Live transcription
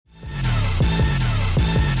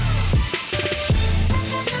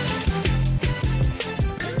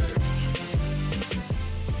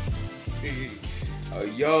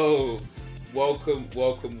Yo, welcome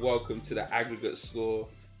to the aggregate score.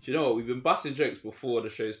 Do you know what? We've been busting jokes before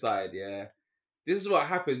the show started, yeah? This is what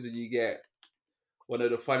happens when you get one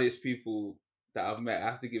of the funniest people that I've met. I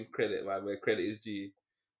have to give credit, man, where credit is due.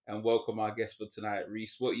 And welcome our guest for tonight,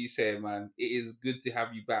 Rhys. What are you saying, man? It is good to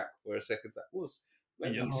have you back for a second time. What's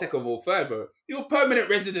second or third, bro? You're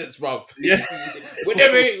permanent residents, bro. Yeah.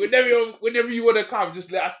 whenever you want to come,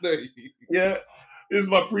 just let us know. Yeah. This is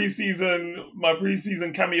my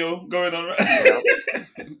preseason cameo going on.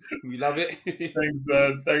 We love it.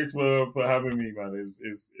 Thanks for having me, man.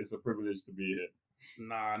 It's a privilege to be here.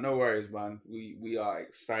 Nah, no worries, man. We are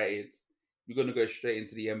excited. We're gonna go straight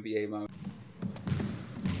into the NBA, man.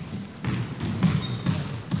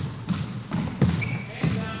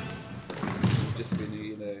 We've just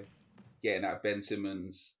been, getting at Ben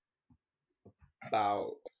Simmons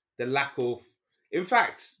about the lack of. In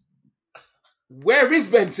fact, where is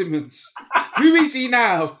Ben Simmons? Who is he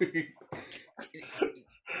now?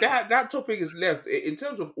 That topic is left in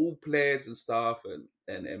terms of all players and stuff,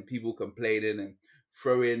 and people complaining and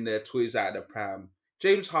throwing their toys out of the pram.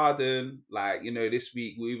 James Harden, this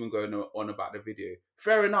week we're even going on about the video.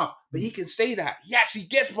 Fair enough, but he can say that he actually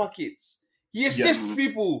gets buckets. He assists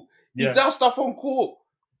people. He does stuff on court.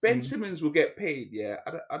 Ben Simmons will get paid. Yeah,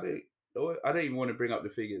 I don't even want to bring up the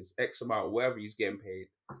figures. X amount, whatever he's getting paid.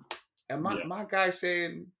 And my guy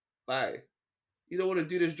saying you don't want to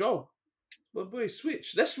do this job. But boy,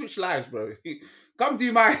 let's switch lives, bro. Come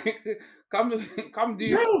do.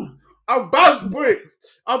 I'll bounce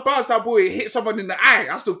that boy, hit someone in the eye.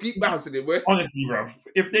 I still keep bouncing it, boy. Honestly, bro,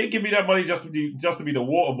 if they give me that money just to be the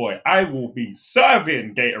water boy, I will be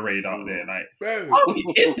serving Gatorade out there, bro. I'll be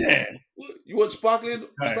in there. You want sparkling?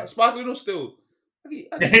 Right. Sparkling or still?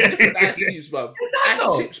 I get different ice cubes, bro.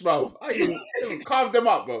 Ice chips, bro. I even carve them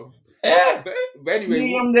up, bro. Yeah. But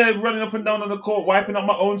anyway, I'm there running up and down on the court, wiping up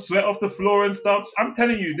my own sweat off the floor and stuff. I'm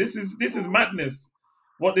telling you, this is madness.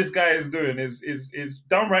 What this guy is doing is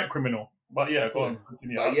downright criminal. But yeah, go on,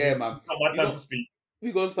 continue. But yeah, man, it's not my time to speak.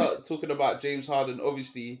 We're gonna start talking about James Harden.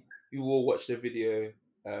 Obviously, you all watched the video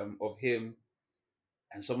of him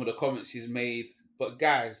and some of the comments he's made. But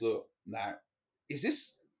guys, look, is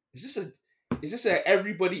this a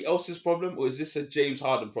everybody else's problem, or is this a James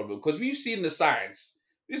Harden problem? Because we've seen the signs.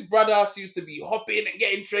 This brother seems to be hopping and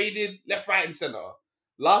getting traded left, right, and center.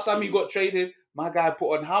 Last time he got traded, my guy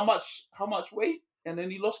put on how much weight, and then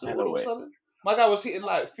he lost it all of a sudden. My guy was hitting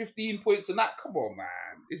 15 points a night. Come on, man.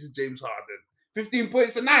 This is James Harden. 15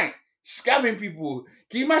 points a night. Scamming people.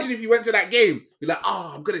 Can you imagine if you went to that game? You're like,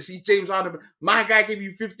 I'm going to see James Harden. My guy gave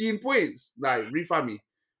you 15 points. Refund me.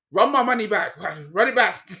 Run my money back. Run it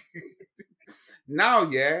back. Now,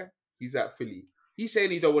 he's at Philly. He's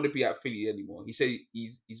saying he don't want to be at Philly anymore. He said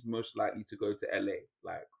he's most likely to go to LA.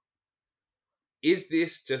 Is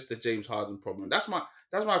this just a James Harden problem? That's my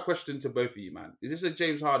question to both of you, man. Is this a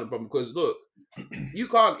James Harden problem? Because look, you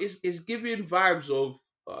can't. It's giving vibes of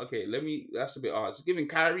that's a bit hard. It's giving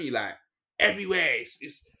Kyrie everywhere.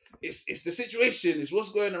 It's the situation. It's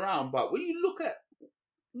what's going around. But when you look at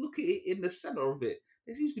it in the center of it,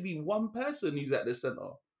 there seems to be one person who's at the center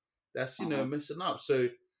that's messing up. So.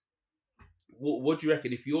 What do you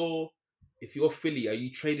reckon? If you're Philly, are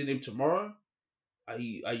you trading him tomorrow? Are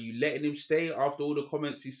you letting him stay after all the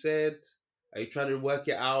comments he said? Are you trying to work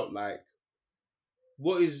it out?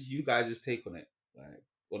 What is you guys' take on it?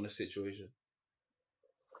 On the situation?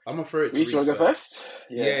 I'm gonna throw it to Rhys. You want to go first?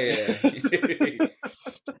 Yeah.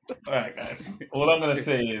 All right, guys. All I'm gonna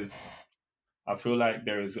say is, I feel like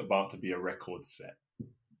there is about to be a record set.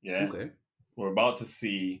 Yeah. Okay. We're about to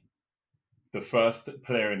see the first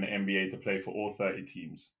player in the NBA to play for all 30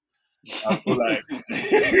 teams. I feel like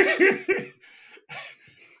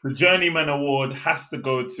the Journeyman Award has to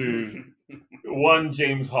go to one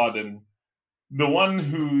James Harden, the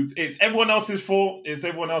one it's everyone else's fault, it's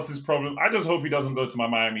everyone else's problem. I just hope he doesn't go to my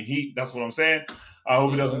Miami Heat. That's what I'm saying. I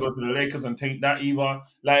hope he doesn't go to the Lakers and take that either.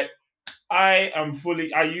 I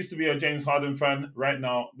used to be a James Harden fan. Right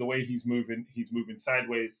now, the way he's moving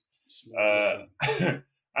sideways.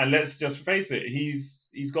 And let's just face it,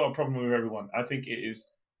 he's got a problem with everyone. I think it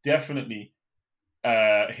is definitely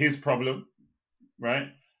his problem,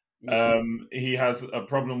 right? Mm-hmm. He has a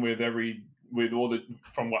problem with all the,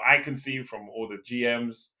 from what I can see, from all the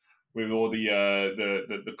GMs, with all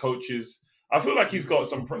the coaches. I feel like he's got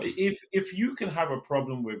some. If you can have a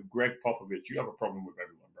problem with Greg Popovich, you have a problem with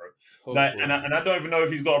everyone, bro. And I don't even know if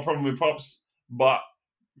he's got a problem with Pops, but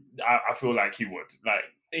I feel like he would.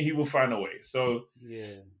 He will find a way. So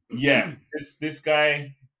this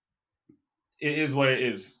guy, it is what it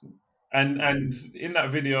is. And in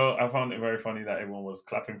that video, I found it very funny that everyone was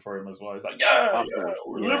clapping for him as well. It's like, yeah, Afterwards,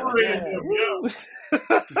 we're yeah, like, liberating yeah, him, woo.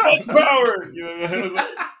 yeah, power. You know, it was like,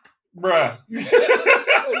 bruh.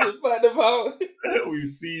 We've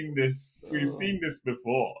seen this. We've seen this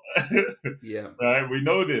before. Yeah. Right? We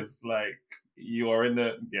know this. Like you are in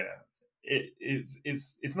the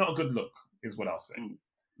It's not a good look, is what I'll say.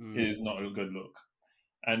 It is not a good look.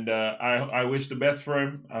 And I wish the best for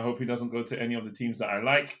him. I hope he doesn't go to any of the teams that I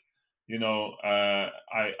like. You know,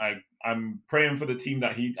 I'm praying for the team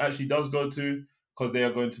that he actually does go to, because they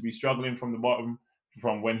are going to be struggling from the bottom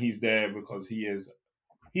from when he's there, because he is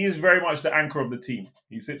very much the anchor of the team.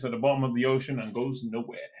 He sits at the bottom of the ocean and goes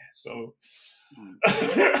nowhere. So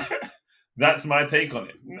that's my take on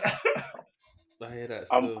it. I hear that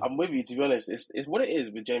still. I'm with you, to be honest. It's what it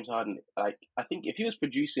is with James Harden. Like, I think if he was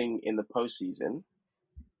producing in the postseason,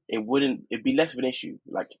 it'd be less of an issue.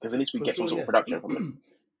 Like, because at least we For get some sure, sort yeah. of production from him.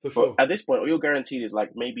 For But sure. at this point, all you're guaranteed is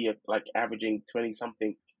like maybe like averaging 20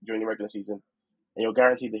 something during the regular season, and you're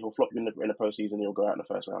guaranteed that he'll flop you in the postseason and you'll go out in the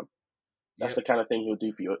first round. That's the kind of thing he'll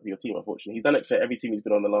do for your team. Unfortunately, he's done it for every team he's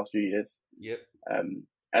been on the last few years. Yep.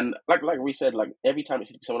 And like Rhys said, like every time it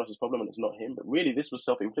seems to be someone else's problem and it's not him. But really, this was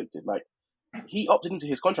self-inflicted. Like, he opted into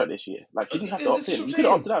his contract this year. Like, he didn't have to opt in. He could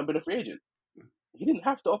have opted out and been a free agent. He didn't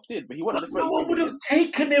have to opt in, but he wanted the 32 No one would million. have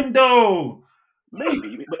taken him though.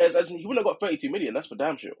 Maybe, but as he wouldn't have got 32 million. That's for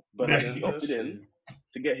damn sure. But like, Yeah. he opted in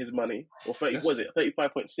to get his money, or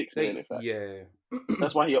 35.6 million in fact. Yeah.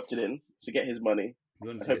 That's why he opted in, to get his money.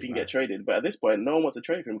 I hope he can get traded. But at this point, no one wants to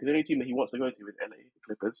trade for him, because the only team that he wants to go to is LA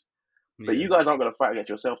Clippers. But you guys aren't going to fight against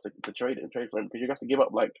yourself to trade for him, because you have to give up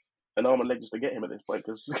like an arm and leg just to get him at this point,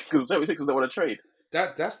 because 76ers don't want to trade.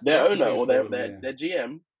 That's their owner or their problem,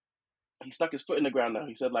 GM. He stuck his foot in the ground now.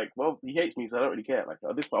 He said, like, well, he hates me, so I don't really care. Like,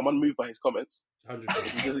 at this point, I'm unmoved by his comments.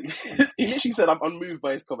 100%. He literally said, I'm unmoved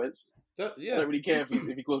by his comments. Yeah. I don't really care if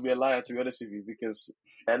he calls me a liar, to be honest with you, because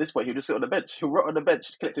at this point, he'll just sit on the bench. He'll rot on the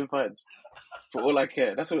bench collecting fines. For all I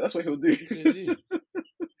care. That's what he'll do.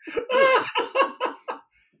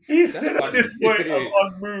 He said at this point, I'm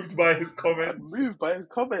unmoved by his comments. Unmoved by his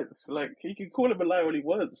comments. Like, he can call him a liar all he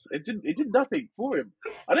wants. It did nothing for him.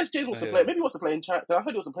 Unless James wants to play. Maybe he wants to play in China. I heard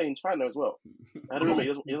he wants to play in China as well. I don't know. He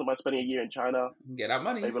doesn't mind spending a year in China. Get that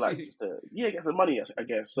money. Maybe like just to get some money, I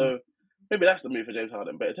guess. So maybe that's the move for James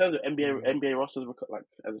Harden. But in terms of NBA rosters, like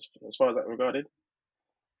as far as that regarded,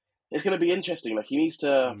 it's going to be interesting. Like, he needs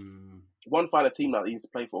to find a team now that he needs to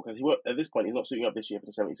play for, because at this point he's not suiting up this year for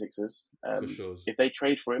the 76ers. For sure. If they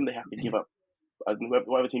trade for him, they have to give up.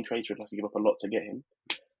 Whatever team trades for him has to give up a lot to get him.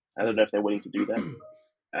 I don't know if they're willing to do that.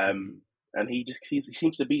 And he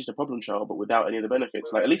seems to be just a problem child, but without any of the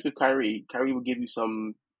benefits. Like, at least with Kyrie will give you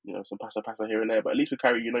some passer here and there. But at least with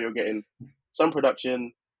Kyrie, you're getting some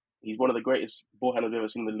production. He's one of the greatest ball handlers we've ever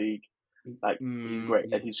seen in the league. Like, he's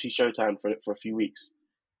great, and he's showtime for a few weeks.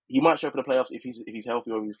 He might show up in the playoffs if he's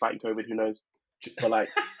healthy, or if he's fighting COVID. Who knows? But like,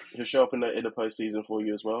 he'll show up in the postseason for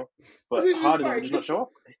you as well. But Harden will just not show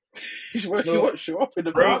up. He won't show up in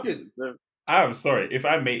the postseason. So. I'm sorry if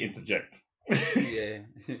I may interject. Yeah.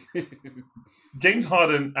 James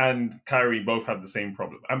Harden and Kyrie both have the same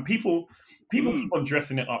problem, and people keep on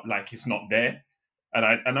dressing it up like it's not there, and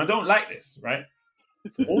I don't like this. Right?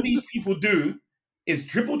 All these people do is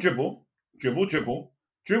dribble,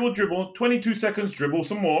 22 seconds, dribble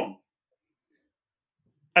some more,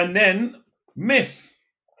 and then miss,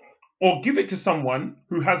 or give it to someone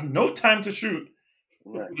who has no time to shoot,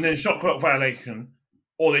 and then shot clock violation,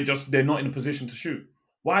 or they're not in a position to shoot.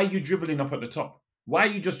 Why are you dribbling up at the top? Why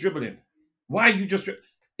are you just dribbling?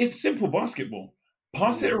 It's simple basketball.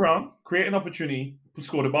 Pass it around, create an opportunity to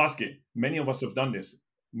score the basket. Many of us have done this.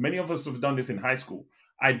 Many of us have done this in high school.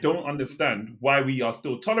 I don't understand why we are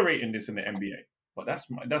still tolerating this in the NBA. But that's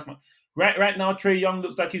my right now. Trae Young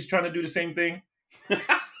looks like he's trying to do the same thing.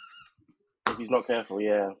 If he's not careful,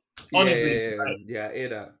 yeah. Honestly, I hear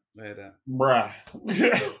that. Bruh.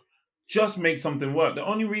 Just make something work. The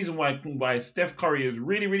only reason why Steph Curry is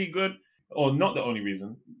really, really good, or not the only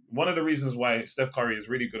reason, one of the reasons why Steph Curry is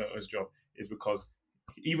really good at his job is because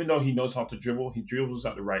even though he knows how to dribble, he dribbles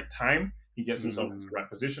at the right time. He gets himself into the right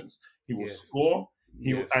positions. He will score.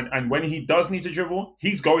 And when he does need to dribble,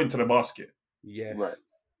 he's going to the basket. Yes. Right.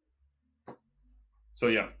 So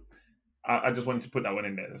yeah, I just wanted to put that one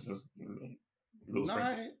in there. This is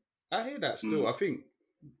I hear that still. I think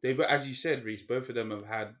as you said, Rhys, both of them have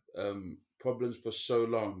had problems for so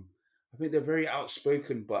long. I think they're very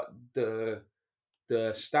outspoken, but the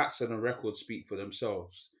stats and the records speak for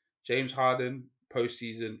themselves. James Harden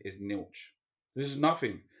postseason is nilch. This is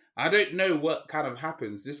nothing. I don't know what kind of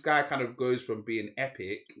happens. This guy kind of goes from being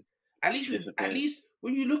epic At least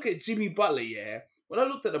when you look at Jimmy Butler, yeah. When I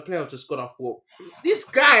looked at the playoffs just got, I thought this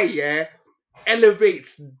guy, yeah,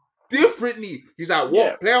 elevates differently. He's like,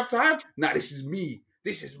 what playoff time? Nah, this is me.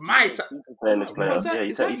 This is my time. Playing this playoffs. Yeah,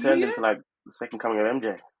 he turned into like the second coming of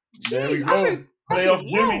MJ. There we go. I said, Playoff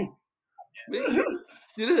Jimmy.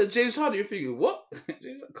 You look at James Harden, you're thinking, what?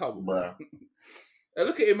 Come on. I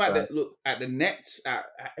look at him at the Nets, at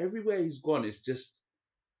everywhere he's gone. It's just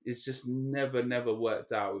never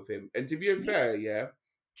worked out with him. And to be fair, yeah,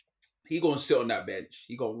 he gonna sit on that bench.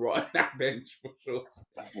 He gonna rot on that bench for sure.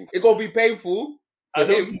 It's gonna be painful for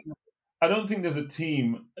him. I don't think there's a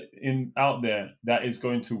team out there that is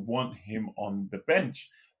going to want him on the bench,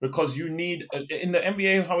 because you need in the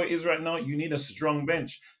NBA how it is right now. You need a strong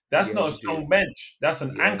bench. That's not a strong bench. That's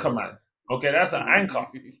an anchor man. Okay, that's an anchor.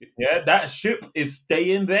 Yeah, that ship is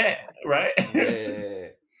staying there, right? Yeah.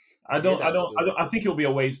 I think it'll be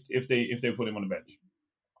a waste if they put him on the bench.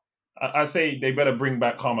 I say they better bring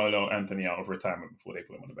back Carmelo Anthony out of retirement before they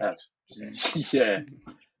put him on the bench. Yeah,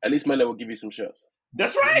 at least Melo will give you some shots.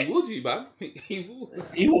 That's right. He will do, man.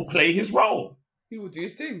 He will play his role. He will do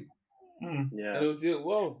his thing. Yeah, and he'll do it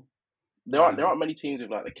well. There aren't many teams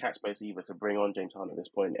with like the cap space either to bring on James Harden at this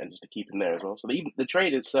point and just to keep him there as well. So the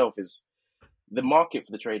trade itself is the market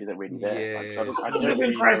for the trade isn't really there. Yeah, like, so I don't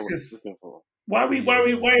really know what he's looking for. Why?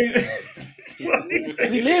 Because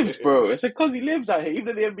he lives, bro. It's because he lives out here, even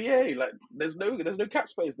in the NBA. Like, there's no cap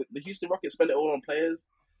space. The Houston Rockets spend it all on players.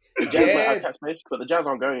 The Jazz might have cap space, but the Jazz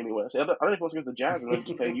aren't going anywhere. So I don't know if he wants to go to the Jazz and then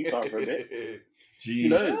keep playing Utah for a bit. Jeez. Who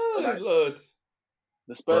knows? Lord.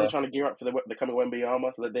 The Spurs are trying to gear up for the coming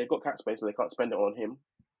Wembanyama, so that they've got cap space, but they can't spend it on him.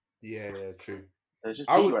 Yeah, true. So it's just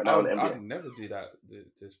right now in the NBA. I would never do that.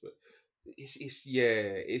 But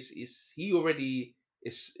it's he already.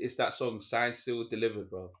 It's that song "Signed, Still Delivered,"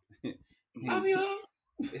 bro.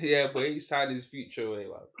 Yeah, but he signed his future away,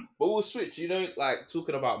 man. But we'll switch. Like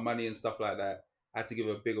talking about money and stuff like that. I had to give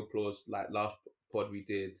a big applause. Like last pod we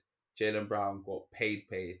did, Jaylen Brown got paid,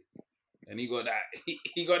 and he got that.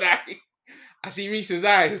 He got that. I see Rhys's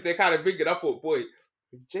eyes. They're kind of big. I thought, boy,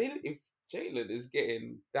 if Jaylen is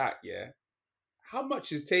getting that, yeah, how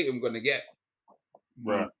much is Tatum gonna get?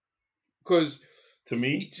 Right. Because to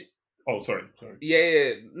me, sorry.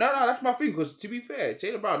 Yeah. No, that's my thing. Because to be fair,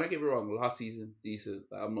 Jaylen Brown, don't get me wrong, last season decent.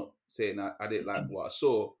 Like, I'm not saying that I didn't like what I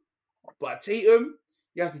saw, but Tatum,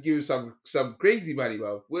 you have to give him some crazy money,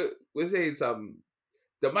 man. We're saying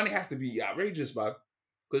the money has to be outrageous, man.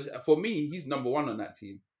 Because for me, he's number one on that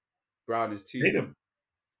team. Brown is 2. Tatum.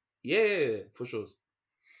 Yeah, for sure.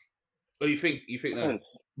 Oh, you think that?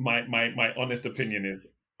 My honest opinion is,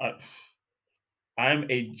 I'm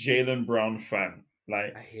a Jaylen Brown fan.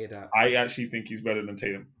 Like, I hear that. I actually think he's better than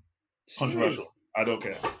Tatum. Controversial. I don't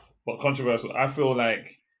care, but controversial. I feel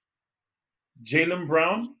like Jaylen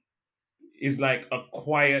Brown is like a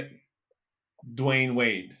quiet Dwayne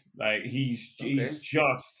Wade. Like he's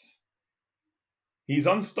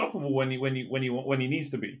unstoppable when he needs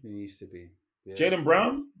to be. He needs to be. Yeah. Jaylen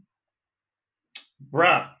Brown,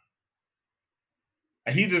 bruh,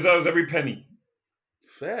 he deserves every penny.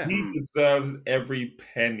 Fair. He deserves every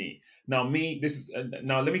penny. Now,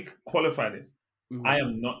 now let me qualify this. Mm-hmm. I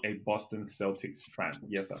am not a Boston Celtics fan.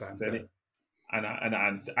 Yes, I said it. And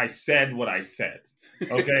I said what I said.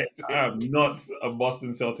 Okay, I'm not a Boston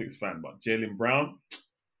Celtics fan, but Jaylen Brown,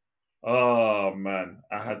 oh man,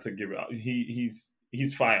 I had to give it up. He's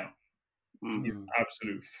fire. Mm-hmm. He's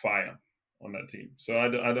absolute fire on that team. So I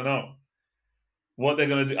don't know what they're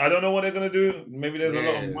gonna do. I don't know what they're gonna do. Maybe there's a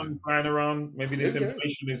lot of money flying around. Maybe this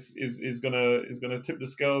inflation is gonna tip the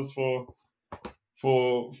scales for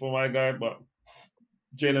my guy. But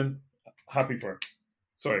Jaylen, happy for him.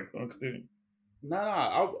 Sorry, continue.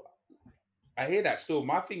 No, I hear that still.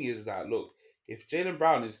 My thing is that, look, if Jaylen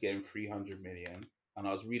Brown is getting 300 million, and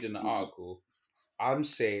I was reading the article, I'm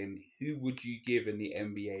saying, who would you give in the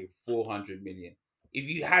NBA 400 million if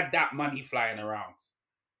you had that money flying around?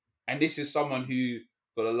 And this is someone who,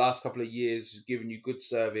 for the last couple of years, has given you good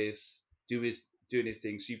service, doing his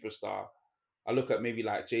thing, superstar. I look at maybe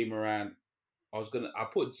like Jay Morant. I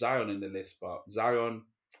put Zion in the list, but Zion,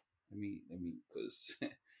 let me, because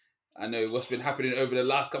I know what's been happening over the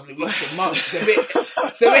last couple of weeks and months.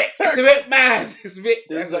 It's a bit mad. It's a bit.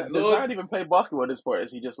 Does Zion even play basketball at this point?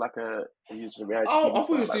 Is he just like he's just a reality? Oh, I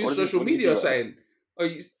thought he was doing social media or something. Oh,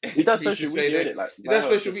 he does social media. He does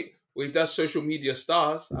social media. Well, he does social media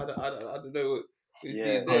stars. I don't know what he's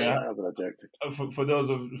doing there. That was an objective. For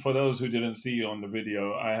those who didn't see on the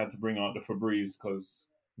video, I had to bring out the Febreze because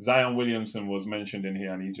Zion Williamson was mentioned in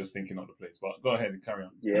here, and he's just thinking of the place. But go ahead and carry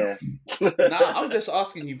on. Yeah. Now I'm just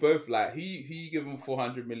asking you both, like, who you giving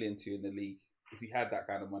 400 million to in the league? if he had that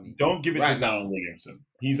kind of money. Don't give it Right to Zion now. Williamson.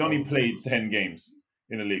 He's only played 10 games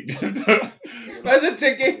in the league. That's a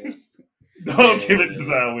 10 games. Don't give it to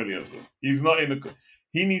Zion Williamson. He's not in the.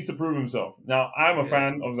 He needs to prove himself. Now, I'm a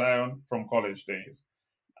fan of Zion from college days,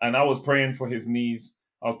 and I was praying for his knees.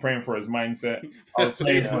 I was praying for his mindset. I was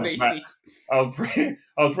praying for his back. I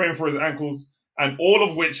was praying for his ankles, and all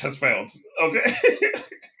of which has failed. Okay.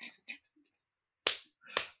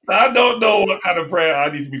 I don't know what kind of prayer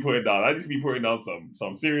I need to be putting down. I need to be putting down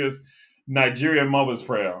some serious Nigerian mother's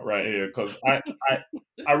prayer right here, because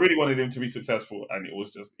I really wanted him to be successful, and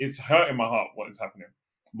it's hurting my heart what is happening.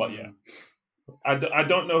 But yeah, I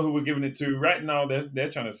don't know who we're giving it to right now.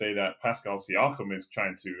 They're trying to say that Pascal Siakam is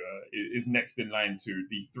trying to is next in line to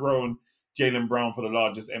dethrone Jaylen Brown for the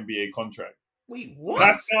largest NBA contract. Wait, what?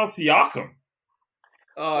 Pascal Siakam.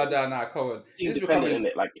 Oh no, come on. It's dependent, isn't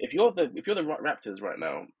it? Like if you're the Raptors right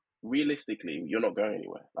now, realistically, you're not going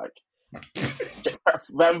anywhere. Like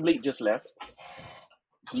Van Vliet just left,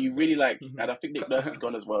 so you really like, and I think Nick Nurse is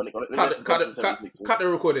gone as well. Cut the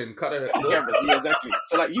recording. Cut the cameras. Yeah, exactly.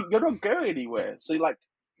 So like you're not going anywhere. So like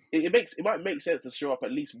it might make sense to show up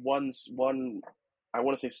at least one. I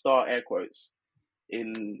want to say star air quotes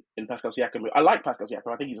in Pascal Siakam. I like Pascal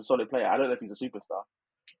Siakam. I think he's a solid player. I don't know if he's a superstar,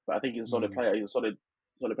 but I think he's a solid player. He's a solid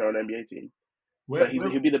player on the NBA team. But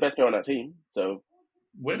he'll be the best player on that team. So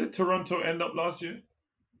where did Toronto end up last year?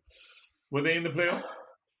 Were they in the playoffs?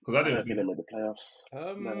 Because I didn't see them in the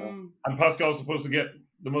playoffs. No. And Pascal's supposed to get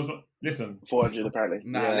the most. Listen, 400 apparently.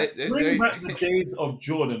 Bring back the days of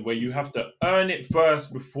Jordan where you have to earn it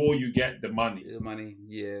first before you get the money. The money,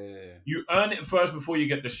 yeah. You earn it first before you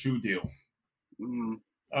get the shoe deal.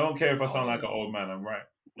 I don't care if I sound like an old man. I'm right.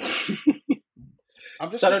 I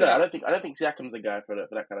don't know. I don't think Siakam's the guy for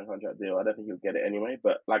that kind of contract deal. I don't think he'll get it anyway.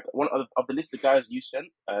 But like one of the list of guys you sent,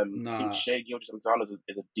 I think Shai Gilgeous-Alexander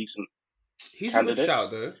is a decent. He's candidate. a good shout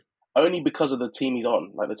though. Only because of the team he's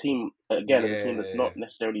on. Like the team again, is a team that's not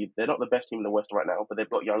necessarily, they're not the best team in the West right now, but they've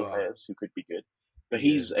got young players who could be good. But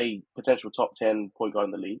he's a potential top 10 point guard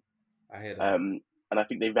in the league. I hear that. And I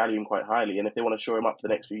think they value him quite highly. And if they want to shore him up for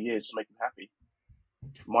the next few years to make him happy,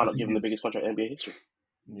 why not give him the biggest contract in NBA history?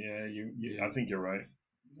 Yeah, I think you're right.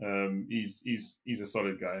 He's a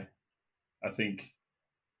solid guy. I think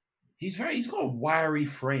he's got a wiry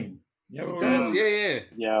frame. Yeah, he does.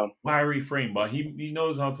 Yeah. Wiry frame, but he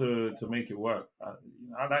knows how to make it work.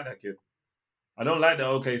 I like that kid. I don't like the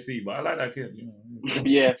OKC, but I like that kid. You know.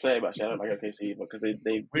 Yeah, same actually. I don't like OKC because they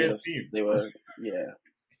were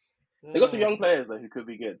they got some young players though who could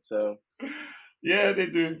be good. So yeah, they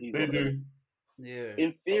do. They do. Yeah.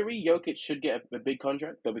 In theory, Jokic should get a big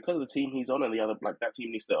contract, but because of the team he's on and the other, like that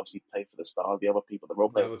team needs to obviously pay for the stars, the other people, the role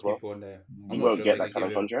players as well. He won't get that kind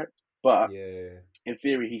of contract. But in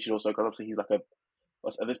theory, he should also, because obviously he's like at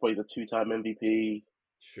this point, he's a 2-time MVP,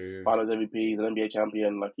 Finals MVP, he's an NBA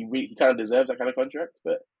champion. Like he kind of deserves that kind of contract.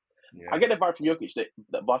 But I get the vibe from Jokic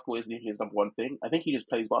that basketball isn't his number one thing. I think he just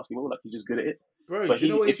plays basketball, like he's just good at it. Bro, but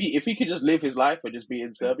if he could just live his life and just be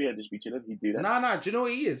in Serbia and just be chilling, he'd do that. Nah. Do you know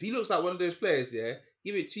what he is? He looks like one of those players. Yeah,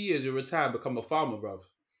 give it 2 years, you'll retire and become a farmer, bruv.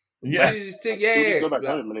 Yeah, he'll just go back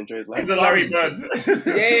home and enjoy his life. He's a Larry Bird.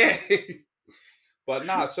 Yeah.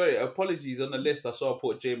 But sorry, apologies on the list. I saw I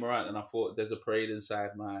put Jay Morant and I thought there's a parade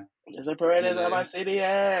inside my... There's a parade inside my city,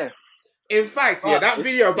 yeah. In fact, that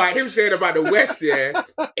video about him saying about the West,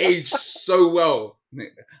 aged so well.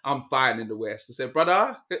 I'm fine in the West. I said,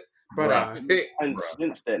 brother. And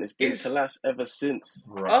since then, it's been to last ever since.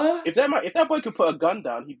 Right. If that boy could put a gun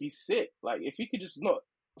down, he'd be sick. Like, if he could just not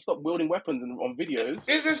stop wielding weapons on videos,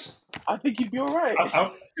 I think he'd be all right.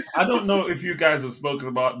 I don't know if you guys have spoken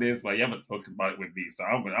about this, but you haven't spoken about it with me, so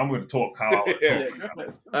I'm going to talk how I would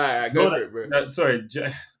talk. All right, go for it, bro. Sorry,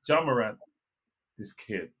 John Morant, this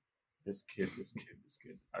kid.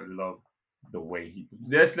 I love the way he...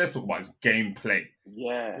 Let's talk about his gameplay.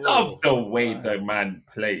 Yeah. Love the way the man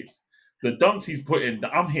plays. The dunks he's put in,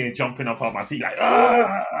 I'm here jumping up on my seat like,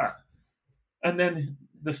 ah! And then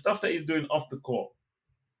the stuff that he's doing off the court.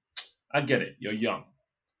 I get it. You're young.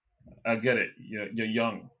 I get it. You're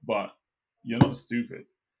young, but you're not stupid.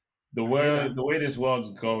 The way this world's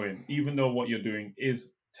going, even though what you're doing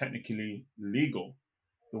is technically legal,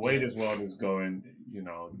 the way this world is going,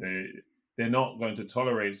 they're not going to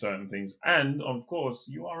tolerate certain things. And of course,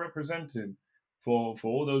 you are represented for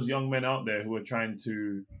all those young men out there who are trying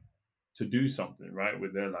to do something right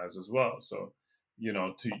with their lives as well. So,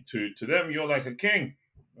 to them, you're like a king,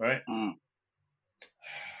 right? Mm.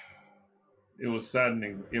 It was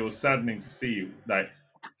saddening. It was saddening to see like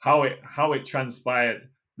how it transpired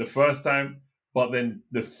the first time, but then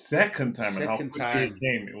the second time and how quickly it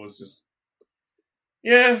came. It was just,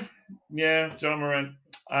 Yeah, John Morant.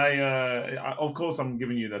 Of course, I'm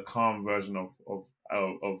giving you the calm version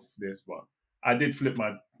of this, but I did flip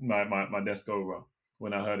my desk over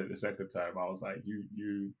when I heard it the second time. I was like,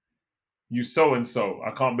 you so and so.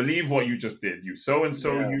 I can't believe what you just did. You so and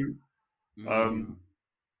so. Yeah. You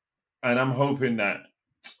and I'm hoping that,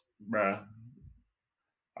 bruh,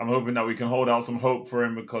 I'm hoping that we can hold out some hope for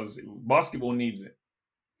him because basketball needs it.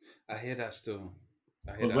 I hear that still.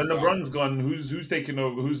 Because when LeBron's gone, who's taking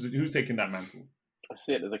over? Who's taking that mantle? That's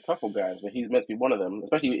it. There's a couple guys, but he's meant to be one of them.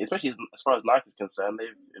 Especially as far as Nike is concerned, they've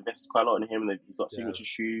invested quite a lot in him. He's got a signature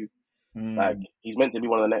shoe. Like he's meant to be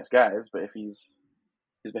one of the next guys. But if his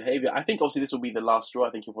behavior, I think obviously this will be the last straw. I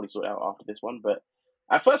think he'll probably sort it out after this one. But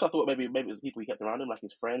at first, I thought maybe it was the people he kept around him, like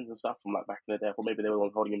his friends and stuff from like back in the day. Or maybe they were the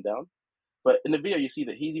ones holding him down. But in the video, you see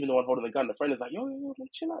that he's even the one holding the gun. The friend is like, yo, man,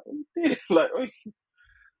 chill out. What you did? Like,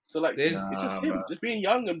 so like, it's just him, just being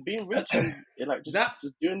young and being rich and like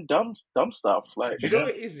just doing dumb stuff. Like, you know what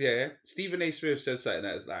it is, yeah. Stephen A. Smith said something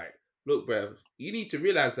that's like, look, bro, you need to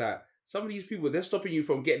realize that some of these people they're stopping you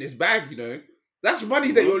from getting this bag. You know, that's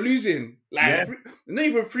money that you're losing. Like, not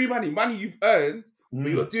even free money you've earned,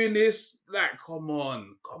 but you're doing this. Like, come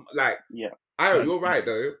on, like, you're right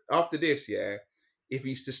though. After this, if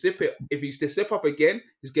he's to slip up again,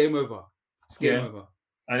 it's game over. It's game over.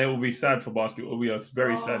 And it will be sad for basketball. It will be a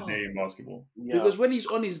very sad day in basketball. Yeah. Because when he's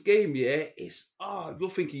on his game, it's you're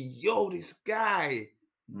thinking, yo, this guy.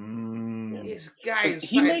 This guy is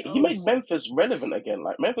he made Memphis relevant again.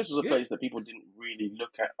 Like Memphis was a place that people didn't really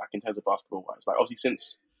look at, like in terms of basketball wise. Like obviously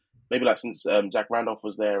since Jack Randolph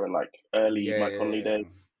was there and like early Mike Conley days.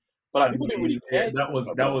 But like people didn't really care. That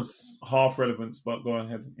was half relevance, but go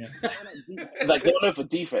ahead. Yeah. Like they were known for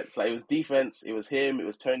defense. Like it was defense. It was him. It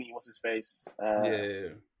was Tony. What's his face?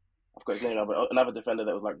 I forgot his name now, but another defender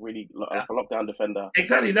that was like really like a lockdown defender.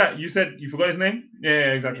 Exactly that. You said you forgot his name?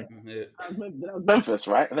 Yeah, exactly. Yeah. That was Memphis,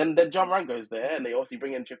 right? And then John Morant goes there, and they obviously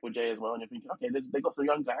bring in Triple J as well. And you're thinking, okay, they got some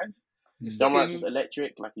young guys. John Morant's just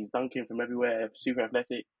electric, like he's dunking from everywhere, super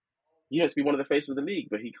athletic. He wants to be one of the faces of the league,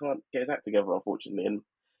 but he can't get his act together, unfortunately. And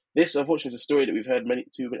this, unfortunately, is a story that we've heard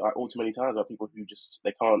all too many times about people who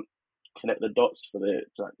they can't connect the dots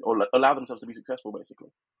or allow themselves to be successful, basically.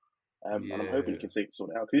 And I'm hoping he can sort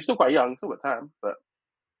it out. Because he's still quite young, still got time. But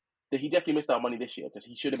he definitely missed out money this year because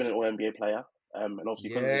he should have been an All-NBA player. And obviously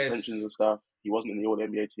because of suspensions and stuff, he wasn't in the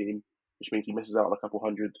All-NBA team, which means he misses out on a couple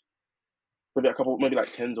hundred, maybe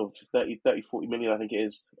like tens of 30, 40 million, I think it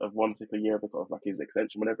is, of one particular year of like his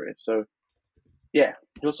extension, whatever it is. So, yeah,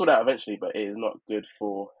 he'll sort it out eventually, but it is not good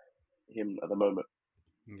for him at the moment.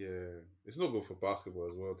 Yeah, it's not good for basketball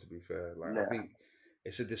as well, to be fair. Like, I think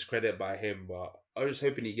it's a discredit by him, but I was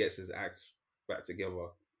hoping he gets his act back together.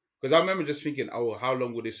 Because I remember just thinking, how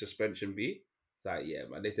long will this suspension be? It's like, yeah,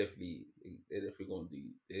 man, they're definitely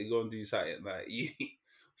gonna do something. Like,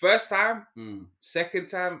 first time, second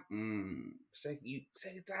time,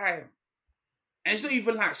 second time, and it's not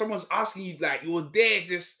even like someone's asking you, like you were there.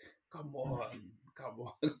 Just come on.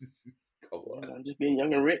 I'm just being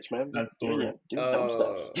young and rich, man. Sad story. Dumb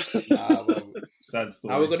stuff. Sad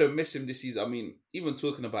story. Now we're gonna miss him this season. I mean, even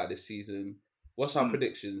talking about this season, what's our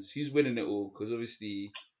predictions? Who's winning it all? Because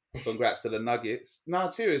obviously, congrats to the Nuggets. No,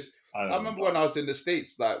 serious. I remember when I was in the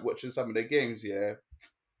States, like watching some of their games. Yeah,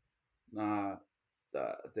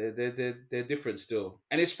 they're different still,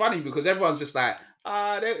 and it's funny because everyone's just like,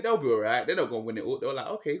 they'll be alright. They're not gonna win it all. They're like,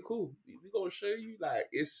 okay, cool. We're gonna show you. Like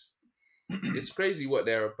it's crazy what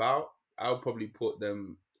they're about. I'll probably put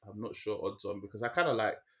them. I'm not sure odds on because I kind of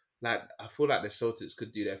like I feel like the Celtics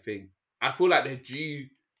could do their thing. I feel like they're due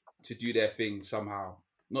to do their thing somehow.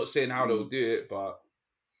 Not saying how they'll do it, but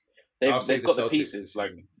they've got the pieces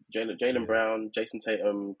like Jaylen Brown, Jason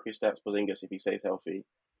Tatum, Kristaps Porzingis if he stays healthy.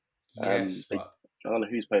 Yes, I don't know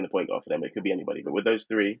who's playing the point guard for them. It could be anybody, but with those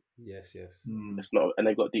three, yes, it's not. And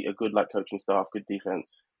they've got a good like coaching staff, good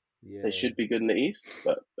defense. Yeah. They should be good in the East,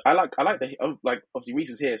 but I like the like obviously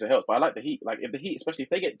Rhys is here, so it helps. But I like the Heat. Like if the Heat, especially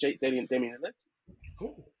if they get Damian Lillard,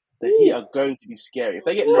 the Heat are going to be scary. If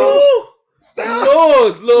they get Lord.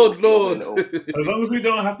 As long as we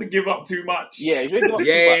don't have to give up too much. Yeah, if we give up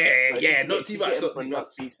not too much. Not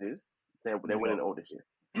enough pieces. They're winning it all this year.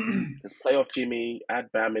 There's playoff Jimmy,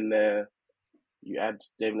 add Bam in there. You add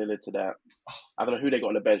Damian Lillard to that. I don't know who they got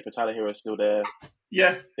on the bench, but Tyler Hero's still there.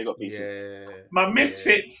 Yeah. They got pieces. Yeah. My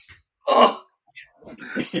misfits. Oh,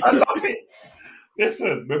 I love it.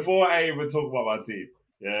 Listen, before I even talk about my team,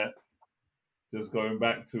 just going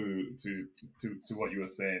back to what you were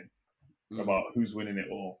saying about who's winning it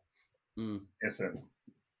all. Listen,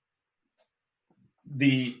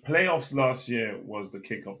 the playoffs last year was the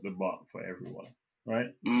kick up the butt for everyone. right?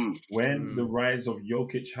 Mm. When the rise of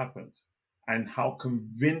Jokic happened and how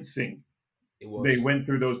convincing It they was. went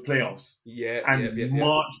through those playoffs Yeah, and yeah, yeah, yeah.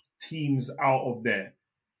 marched teams out of there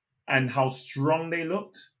and how strong they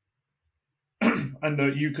looked.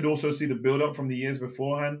 And you could also see the build up from the years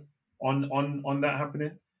beforehand on that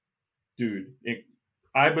happening. Dude,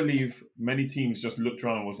 I believe many teams just looked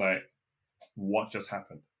around and was like, what just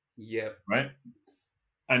happened? Yeah. Right?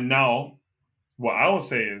 And now, what I will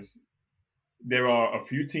say is there are a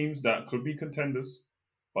few teams that could be contenders,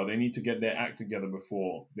 but they need to get their act together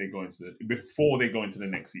before they go into the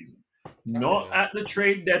next season. Not Yeah. at the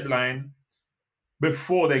trade deadline,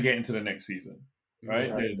 before they get into the next season. Right?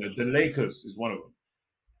 Yeah. The Lakers is one of them.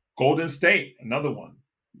 Golden State, another one.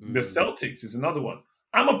 The Celtics is another one.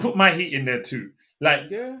 I'm gonna put my Heat in there too.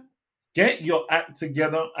 Like, Yeah. get your act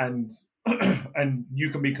together and and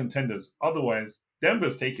you can be contenders. Otherwise,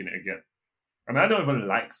 Denver's taking it again. And I don't even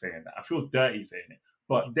like saying that. I feel dirty saying it.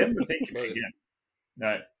 But Denver's taking it again.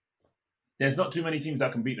 Like, there's not too many teams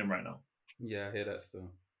that can beat them right now. Yeah, I hear that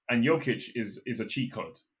still. And Jokic is a cheat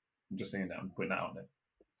code. I'm just saying that. I'm putting that out there.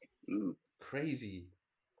 Crazy.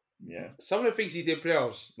 Yeah. Some of the things he did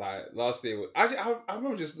playoffs like last year. I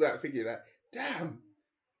remember just like thinking that, damn,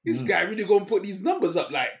 this guy really gonna put these numbers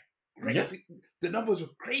up. Like, Yeah. the numbers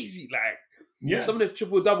were crazy. Like, Yeah. some of the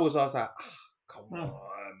triple doubles, I was like, come on,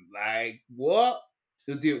 like what?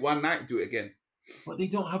 They'll do it one night, do it again. But they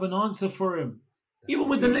don't have an answer for him. Even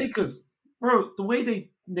with the Lakers, bro, the way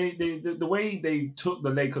the way they took the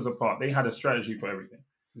Lakers apart, they had a strategy for everything.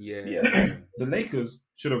 Yeah. The Lakers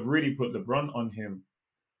should have really put LeBron on him,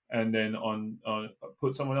 and then on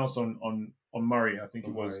put someone else on Murray. I think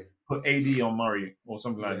it was put AD on Murray or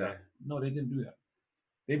something like that. No, they didn't do that.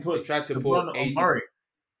 They tried to LeBron put on Murray.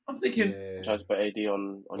 I'm thinking, tried to put AD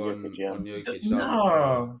on Jokic, yeah. On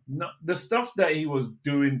Jokic, no, the stuff that he was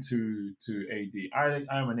doing to AD.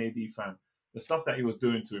 I am an AD fan. The stuff that he was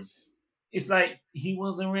doing to him, it's like he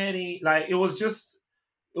wasn't ready. Like it was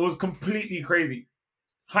completely crazy,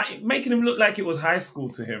 making him look like it was high school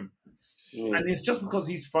to him. And it's just because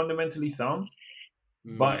he's fundamentally sound.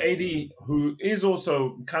 But AD, who is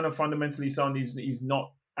also kind of fundamentally sound, he's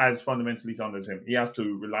not as fundamentally sound as him. He has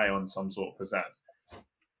to rely on some sort of pizzazz.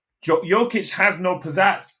 Jokic has no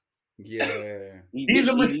pizzazz. Yeah. He's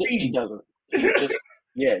a machine. He literally doesn't.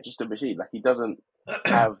 He's just a machine. Like, he doesn't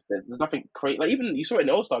have, there's nothing crazy. Like, even you saw it in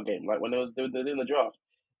the All-Star game, like when they were doing the draft.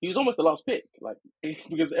 He was almost the last pick. Like,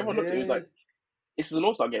 because everyone looked at him, he was like, this is an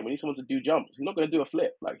All-Star game. We need someone to do jumps. He's not going to do a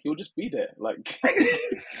flip. Like, he'll just be there. Like,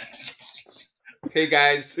 hey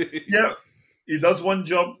guys. Yeah. He does one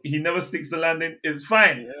job. He never sticks the landing. It's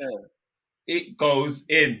fine. Yeah. It goes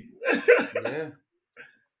in. Yeah.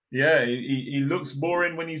 Yeah, he looks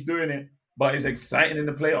boring when he's doing it, but it's exciting in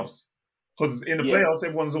the playoffs. Because in the playoffs,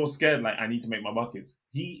 everyone's all scared, like, I need to make my buckets.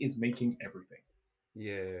 He is making everything.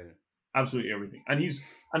 Yeah. Absolutely everything. And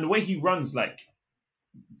the way he runs, like,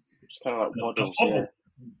 just kind of like waddles,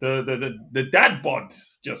 the dad bod,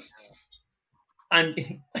 just, and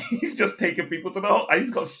he's just taking people to the hole, and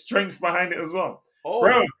he's got strength behind it as well. Oh.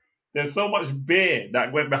 Bro, there's so much beer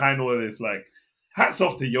that went behind all of this. Like, hats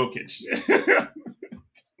off to Jokic.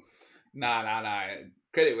 Nah.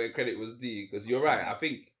 Credit where credit was due, because you're right. I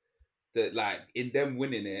think that, like, in them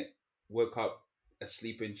winning it, woke up a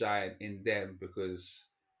sleeping giant in them, because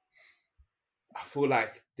I feel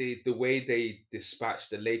like the way they dispatched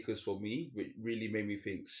the Lakers for me really made me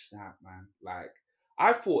think, snap, man. Like,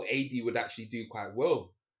 I thought AD would actually do quite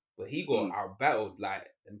well, but he got out-battled, like,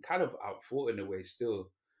 and kind of out-fought in a way still.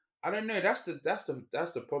 I don't know. That's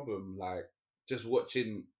the problem. Like, just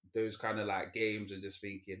watching those kind of like games and just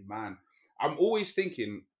thinking, man, I'm always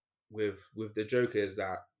thinking with the Joker is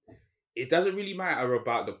that it doesn't really matter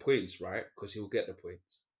about the points, right? Because he'll get the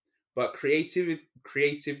points. But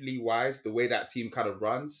creatively wise, the way that team kind of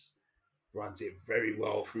runs it very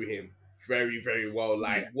well through him. Very, very well.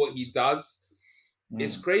 Like, what he does,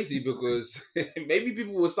 it's crazy, because maybe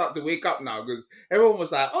people will start to wake up now, because everyone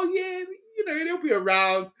was like, oh yeah, they'll be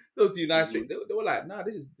around, they'll do nice things. They were like, nah,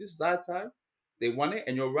 this is our time. They won it,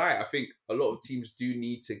 and you're right. I think a lot of teams do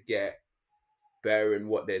need to get better in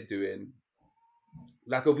what they're doing.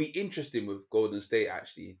 Like, it'll be interesting with Golden State,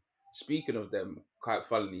 actually. Speaking of them, quite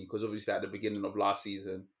funnily, because obviously at the beginning of last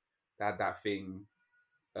season, they had that thing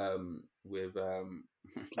with the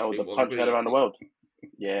punch head around the world.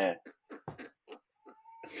 Yeah.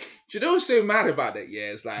 Do you know what's so mad about it?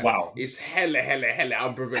 Yeah, it's like, wow. It's hella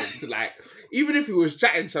unprovoked. Like, even if he was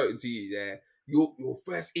chatting something to you, yeah, your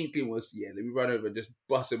first inkling was, let me run over and just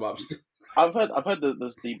bust him up. I've heard like, apparently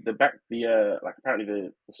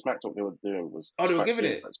the smack talk they were doing was they were giving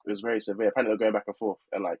serious. It was very severe. Apparently they were going back and forth,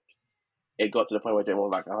 and like it got to the point where Draymond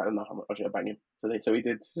was like, I don't know how much I should bang him. So he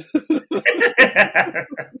did.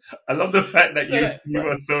 I love the fact that you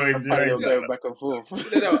were so Apparently enjoying going back and forth.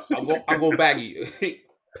 I'm gonna bang you.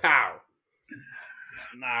 Pow.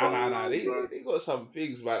 Nah. They got some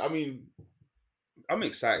things, man. I mean, I'm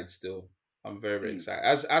excited still. I'm very, very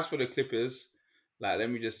excited. As for the Clippers, like, let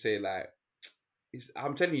me just say, like,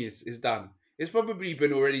 I'm telling you, it's done. It's probably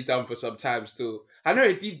been already done for some time still. I know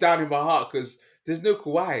it deep down in my heart because there's no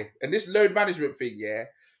Kawhi and this load management thing. Yeah,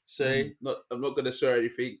 so I'm not gonna swear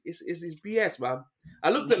anything. It's BS, man.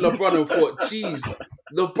 I looked at LeBron and thought, geez,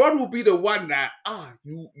 LeBron will be the one that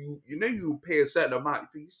you pay a certain amount.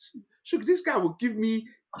 You think, sure, this guy will give me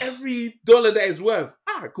every dollar that is worth.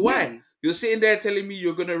 Kawhi, you're sitting there telling me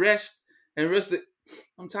you're gonna rest it.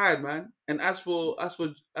 I'm tired, man. And as for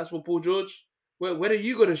Paul George, when are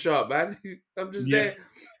you gonna show up, man? I'm just there,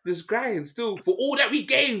 just crying still for all that we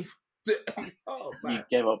gave. Oh man,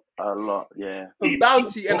 we gave up a lot, yeah. A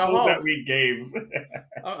bounty and a all half that we gave.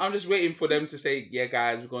 I'm just waiting for them to say, yeah,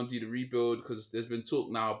 guys, we're going to do the rebuild because there's been talk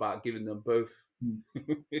now about giving them both,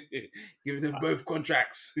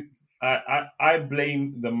 contracts. I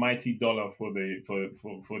blame the mighty dollar for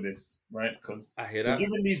this, right? Because I hear you're that.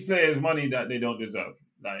 giving these players money that they don't deserve.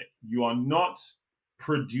 Like, you are not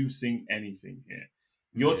producing anything here.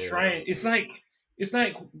 You're trying. It's like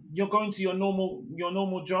you're going to your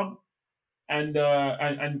normal job, and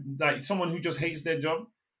like someone who just hates their job,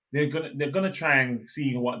 they're gonna try and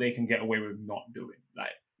see what they can get away with not doing.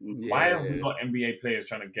 Like, why have we got NBA players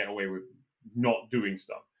trying to get away with not doing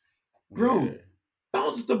stuff, bro?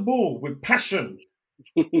 Bounce the ball with passion.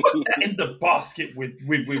 Put that in the basket with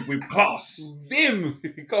class. Vim,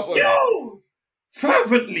 come on. Yo,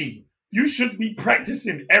 fervently. You should be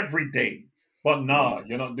practicing every day. But nah,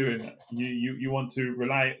 you're not doing that. You want to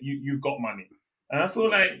rely. You've got money, and I feel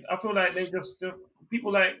like they just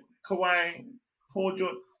people like Kawhi, Paul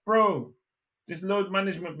George, bro. This load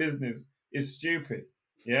management business is stupid.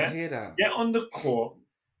 Yeah, I hear that. Get on the court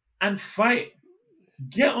and fight.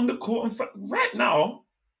 Get on the court and fight. Right now,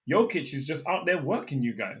 Jokic is just out there working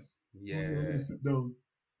you guys. Yeah. I'm gonna sit down.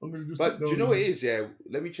 But do you know what it is? Yeah,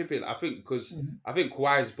 let me chip in. I think because I think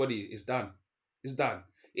Kawhi's body is done. It's done.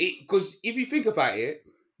 Because if you think about it,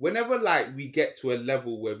 whenever like we get to a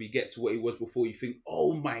level where we get to what it was before, you think,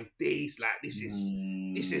 oh my days, like this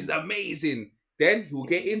is amazing. Then he'll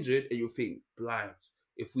get injured, and you'll think, blind.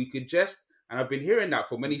 If we could just, and I've been hearing that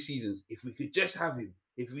for many seasons. If we could just have him.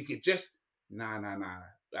 If we could just, nah.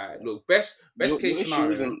 Look, best case issue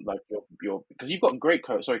scenario isn't like your because you've got great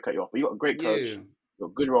coach. Sorry, to cut you off, but you've got a great coach. Yeah. You've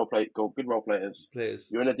got good role players. Players.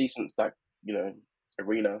 You're in a decent stack,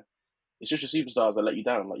 arena. It's just your superstars that let you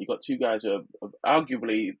down. Like, you got two guys who are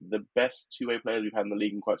arguably the best two-way players we've had in the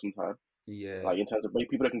league in quite some time. Yeah. Like, in terms of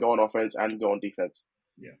people that can go on offense and go on defense.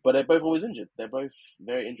 Yeah. But they're both always injured. They're both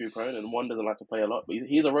very injury prone, and one doesn't like to play a lot. But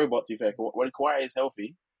he's a robot, to be fair. When Kawhi is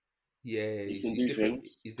healthy, he can do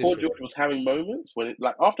things. Paul George was having moments when,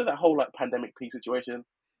 after that whole pandemic peak situation,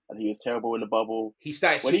 and he was terrible in the bubble. He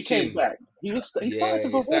started when switching. he came back. He started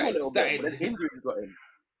to perform a little bit, but then injuries got him.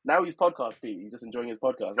 Now he's podcast Pete. He's just enjoying his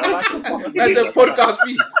podcast. I like it. That's a podcast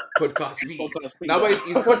Pete. Podcast Pete. Now wait,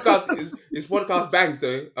 his podcast bangs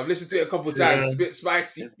though. I've listened to it a couple of times. It's a bit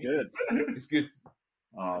spicy. It's good. It's good.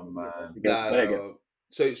 Oh man.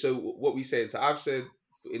 So what we saying? So I've said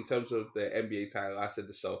in terms of the NBA title, I said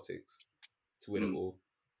the Celtics to win it all.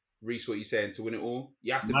 Rhys, what you saying? To win it all,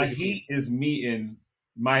 you have to. My Heat is meeting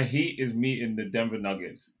the Denver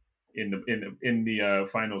Nuggets in the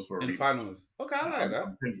finals for a reason. Finals. Okay, I like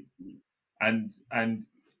that. And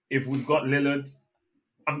if we've got Lillard,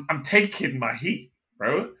 I'm taking my Heat,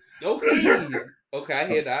 bro. Okay, I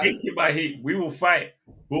hear that. Taking my Heat. We will fight.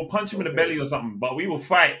 We'll punch him in the belly or something, but we will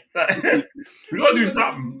fight. We gotta do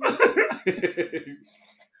something.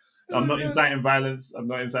 I'm not inciting violence. I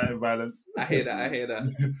hear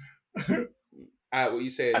that. All right, what you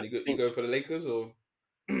saying? You go for the Lakers or?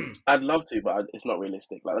 I'd love to, but it's not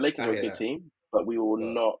realistic. Like, the Lakers are a good team, but we will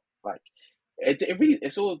not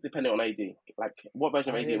it's all dependent on AD. Like, what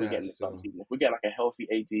version of AD are we getting this start of the season? If we get a healthy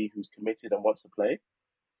AD who's committed and wants to play,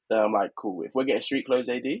 then I'm like, cool. If we're getting street clothes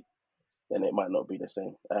AD, then it might not be the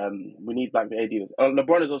same. We need the AD.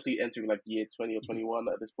 LeBron is also entering year 20 or 21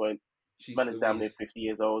 at this point. Man is damn near 50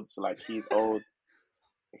 years old, so he's old.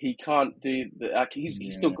 He can't do the.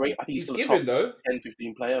 He's still great. I think he's still a top 10,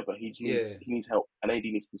 15 player, but he needs help, and AD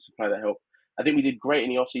needs to supply that help. I think we did great in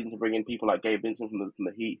the offseason to bring in people like Gabe Vincent from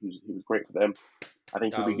the Heat, who was great for them. I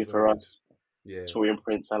think he'll be good for us. Yeah. Torian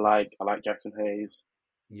Prince, I like Jackson Hayes.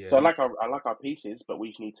 Yeah. So I like our pieces, but we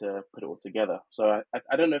just need to put it all together. So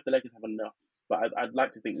I don't know if the Lakers have enough, but I'd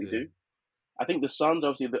like to think we do. I think the Suns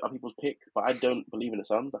obviously are people's pick, but I don't believe in the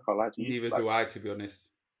Suns. I can't lie to you. Neither do I, to be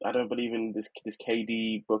honest. I don't believe in this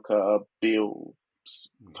KD, Booker, Beal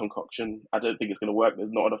concoction. I don't think it's going to work.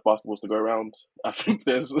 There's not enough basketballs to go around. I think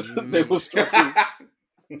they will struggle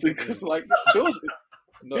because like Bill's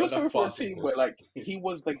going for a team where like he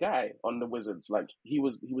was the guy on the Wizards. Like he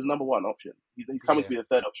was number one option. He's coming to be the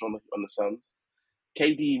third option on the Suns.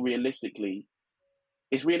 KD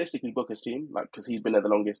it's realistically Booker's team, like because he's been there the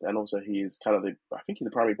longest, and also he is kind of I think he's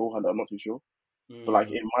a primary ball handler. I'm not too sure, but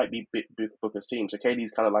like it might be Booker's team. So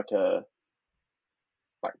KD's kind of like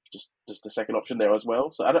just a second option there as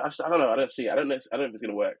well. So I don't know. I don't see it. I don't know if it's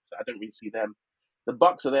gonna work. So I don't really see them. The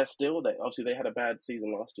Bucks are there still. Obviously they had a bad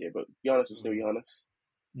season last year, but Giannis is still Giannis,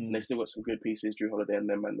 and they still got some good pieces. Drew Holiday and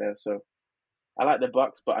them man there. So I like the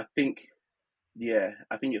Bucks, but I think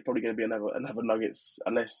it's probably going to be another Nuggets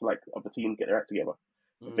unless like other teams get their act together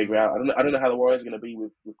and figure out. I don't know how the Warriors are going to be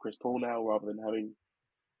with Chris Paul now, rather than having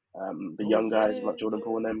the young guys like Jordan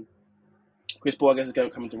Poole and them. Chris Paul, I guess, is going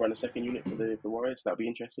to come in to run the second unit for the Warriors. That'd be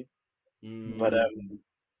interesting. But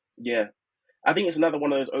yeah, I think it's another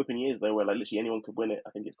one of those open years though, where like literally anyone could win it.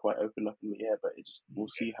 I think it's quite open up in the air, but we'll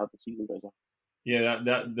see how the season goes on. Yeah,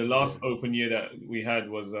 that the last open year that we had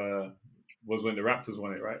was when the Raptors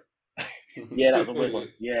won it, right? Yeah, that was a weird one.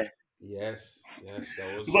 Yeah. Yes,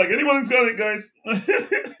 that was. It's like anyone's got it, guys.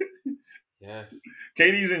 Yes.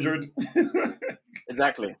 KD's injured.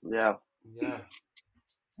 Exactly. Yeah.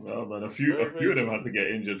 Well, man, a few of them had to get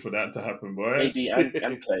injured for that to happen, boy. KD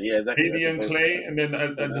and Clay, yeah, exactly. KD and Clay, and then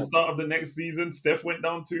at the start of the next season, Steph went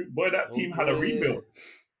down too. Boy, that team had a rebuild.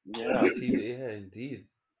 Yeah, indeed.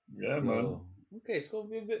 Yeah, man. Okay, it's gonna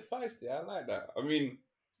be a bit feisty. I like that. I mean,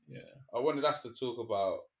 I wanted us to talk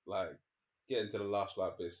about like get into the last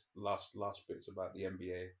bits about the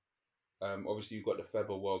NBA. Obviously you've got the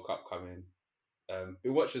FIBA World Cup coming.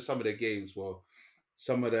 Been watching some of the games. Well,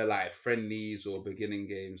 some of the like friendlies or beginning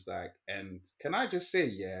games, like, and can I just say,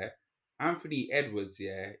 Anthony Edwards,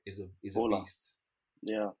 is a beast.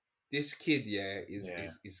 Yeah, this kid,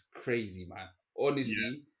 is crazy, man.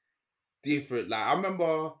 Honestly, different. Like I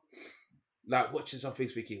remember, like watching some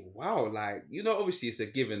things, thinking, wow, like obviously it's a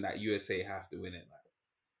given that USA have to win it, like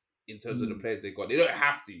in terms of the players they got. They don't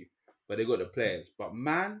have to, but they got the players. But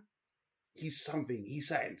man, he's something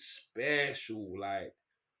special, like.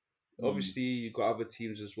 Obviously, you've got other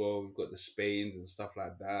teams as well. We've got the Spains and stuff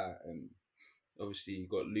like that. And obviously, you've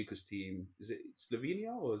got Lucas' team. Is it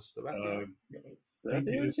Slovenia or Slovakia?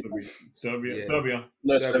 Serbia.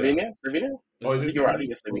 No, Slovenia? Oh, is it you're right. I think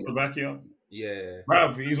it's Slovenia. Slovakia? Yeah.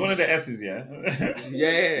 Bruv, he's one of the S's, yeah?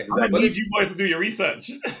 Yeah. I need you boys to do your research.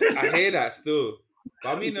 I hear that still.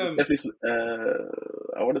 But I mean... definitely,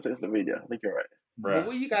 I want to say Slovenia. I think you're right. But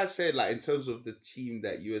what you guys said, like in terms of the team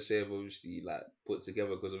that USA have obviously like put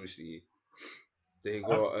together, because obviously they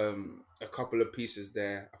got a couple of pieces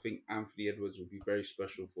there. I think Anthony Edwards will be very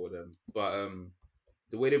special for them. But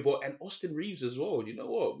the way they bought and Austin Reeves as well. You know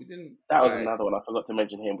what? We didn't. That was another one. I forgot to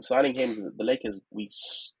mention him. Signing him, the Lakers, we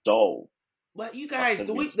stole. But you guys,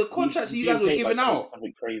 the contracts you guys were giving out,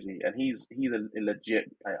 something crazy, and he's a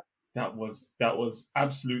legit player. That was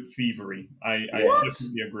absolute thievery. I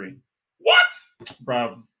definitely agree. What,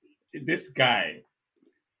 bruv? This guy.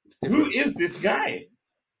 Who is this guy?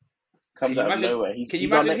 Comes out of nowhere.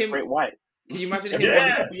 He's our next Great White. Can you imagine him?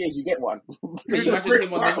 Every couple years you get one. Can you imagine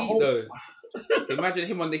him on the Heat though? Can you imagine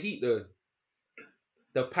him on the Heat though?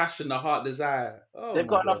 The passion, the heart, desire. Oh, they've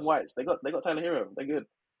got enough whites. They got Tyler Hero. They're good.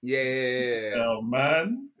 Yeah. Oh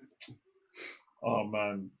man,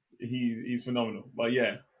 he's phenomenal. But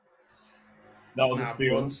yeah. That was a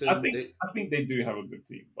steal. Bronson, I think they do have a good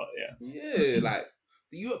team, but like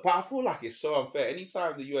but I feel like it's so unfair.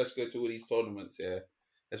 Anytime the US go to all these tournaments,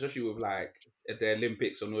 especially with like the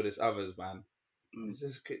Olympics and all this others, man, it's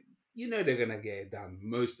just they're gonna get it done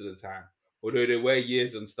most of the time. Although there were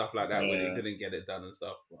years and stuff like that where they didn't get it done and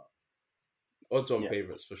stuff. But odds-on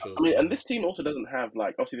favorites for sure. I mean, and this team also doesn't have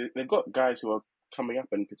like obviously they've got guys who are coming up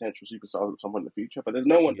and potential superstars at some point in the future, but there's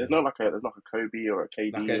no one. There's not like a Kobe or a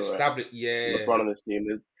KD or a LeBron on this team.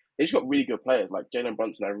 They just got really good players like Jalen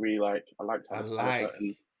Brunson. I really like. I like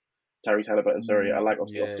Tyrese Halliburton. Sorry, I like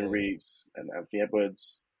obviously Austin Reeves and Anthony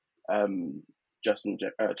Edwards, Jaren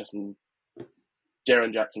Jackson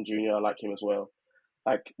Jr. I like him as well.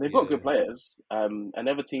 Like they've got good players, and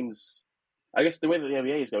other teams. I guess the way that the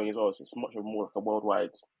NBA is going as well is it's much more like a worldwide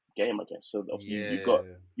game, I guess. So obviously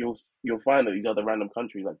you'll find that these other random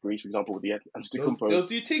countries like Greece, for example, with the Antetokounmpo, they'll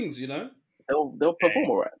do things, they'll perform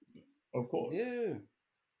all right. Of course, yeah.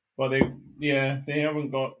 But they haven't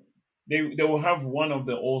got they will have one of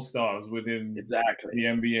the all stars within Exactly. the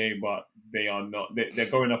NBA, but they are not. They're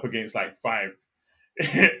going up against like 5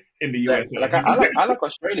 in the Exactly. USA. Like I like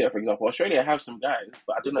Australia, for example. Australia have some guys,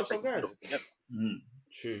 but I don't They've know got if they some can put it guys. all together.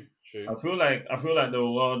 True. I feel like the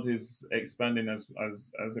world is expanding as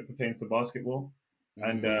it pertains to basketball,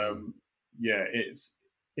 and yeah, it's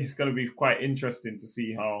going to be quite interesting to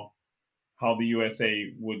see how the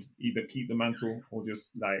USA would either keep the mantle or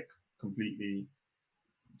just like completely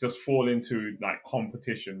just fall into like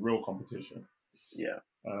competition, real competition. Yeah.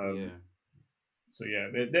 So yeah,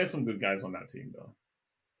 there's some good guys on that team though.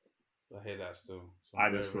 I hear that still. I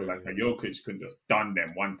just feel like a Jokic could just done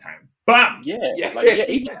them one time. Bam!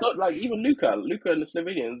 Even Luka and the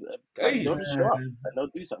Slovenians, they'll just show up and they'll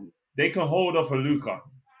do something. They can hold off a Luka.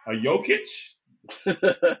 A Jokic?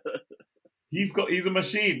 He's a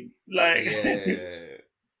machine. Like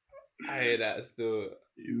I hear that still.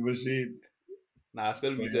 He's a machine. Nah, it's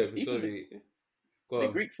gonna be dope. It's gonna be. The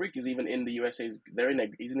Greek Freak is even in the USA's.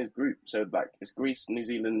 He's in his group. So like it's Greece, New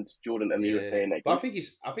Zealand, Jordan, and the USA in that group. But I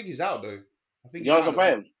think he's out though. I think Giannis not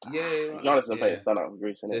playing. Yeah, Giannis isn't playing. It's done out with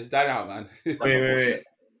Greece. So it's done out, man. Wait.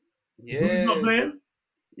 Yeah. Who's not playing?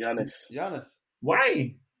 Giannis.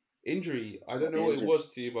 Why? Injury. I don't know what it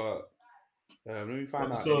was to you, but let me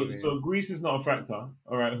find out. So Greece is not a factor.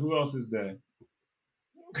 All right. Who else is there?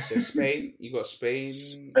 There's Spain. You got Spain.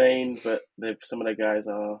 Spain, but some of the guys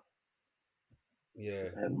are. Yeah.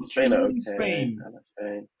 And Spain are okay. Spain.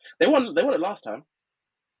 They won it last time.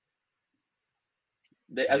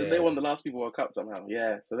 They won the last FIFA World Cup somehow.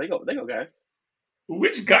 Yeah, so they got guys.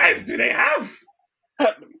 Which guys do they have?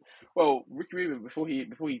 Well, Ricky Rubio before he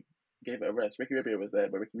gave it a rest. Ricky Rubio was there,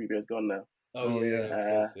 but Ricky Rubio's gone now. Oh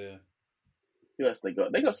yeah. Who else they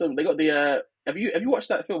got? They got the. Have you watched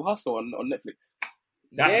that film Hustle on Netflix?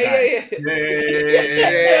 Yeah.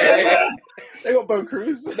 They got Bo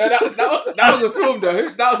Cruz. No, that was a film though.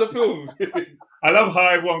 That was a film. I love how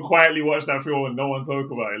everyone quietly watched that film and no one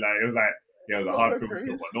talked about it. Like it was like. Yeah, it was a hard film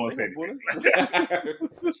still, but no one said anything.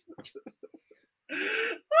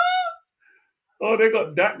 Oh, they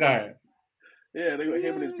got that guy. Yeah, they got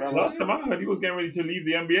him and his brother. Last time I heard, he was getting ready to leave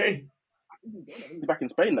the NBA. He's back in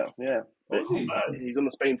Spain now, yeah. He's on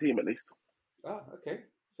the Spain team at least. Ah, okay.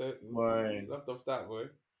 So, you loved off that, boy.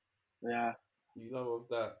 Yeah. You love off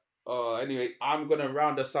that. Oh, anyway, I'm going to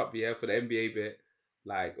round us up, for the NBA bit.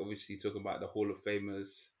 Like, obviously, talking about the Hall of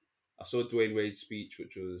Famers. I saw Dwayne Wade's speech,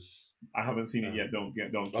 which was. I haven't seen it yet. Don't kill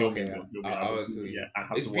me. Don't kill me. I haven't seen it yet. I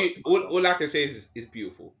have to watch it. All I can say is it's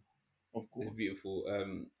beautiful. Of course, it's beautiful.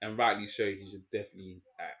 And rightly so, he should definitely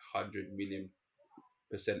 100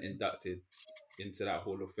 million% inducted into that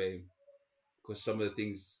Hall of Fame because some of the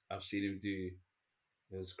things I've seen him do,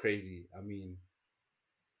 it was crazy. I mean,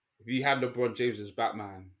 if you had LeBron James as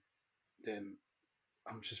Batman, then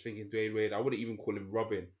I'm just thinking Dwayne Wade. I wouldn't even call him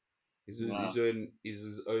Robin. He's his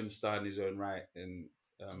own star in his own right, and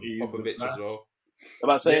Popovich as well. I'm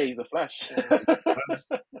about to say he's the Flash.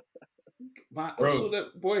 Man, I saw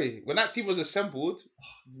that boy when that team was assembled.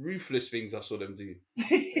 Ruthless things I saw them do.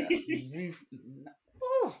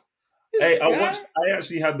 I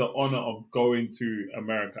actually had the honor of going to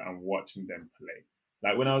America and watching them play.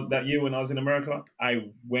 Like when I was in America,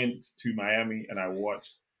 I went to Miami and I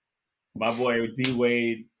watched my boy D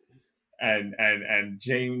Wade. And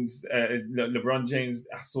James, LeBron James,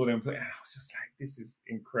 I saw them play, and I was just like, "This is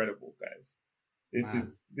incredible, guys! This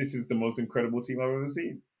is the most incredible team I've ever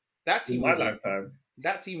seen." That team in my lifetime.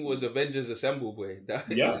 That team was Avengers Assemble, boy.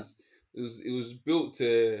 Yeah, it was built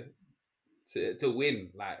to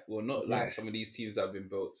win. Like some of these teams that have been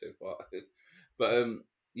built so far, but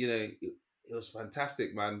it was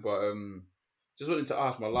fantastic, man. But just wanted to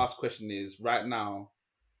ask, my last question is right now.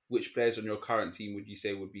 Which players on your current team would you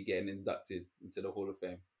say would be getting inducted into the Hall of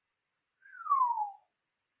Fame?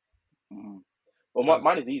 Well,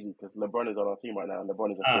 mine is easy because LeBron is on our team right now, and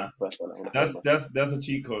LeBron is a first ballot. That's a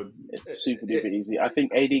cheat code. It's super duper easy. I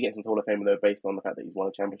think AD gets into Hall of Fame though, based on the fact that he's won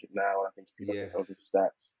a championship now. And I think if you look at some of his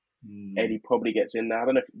stats, Eddie probably gets in now. I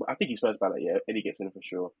don't know. I think he's first ballot. Yeah, Eddie gets in for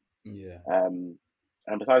sure. Yeah. And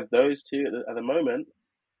besides those two at the moment.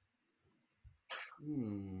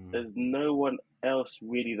 There's no one else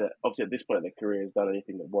really that, obviously at this point in their career, has done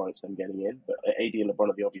anything that warrants them getting in. But AD and LeBron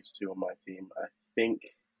are the obvious two on my team. I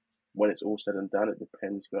think when it's all said and done, it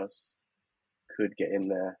depends who else could get in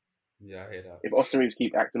there. Yeah, I hear that. If Austin Reeves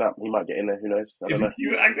keeps acting up, he might get in there. Who knows? I don't know.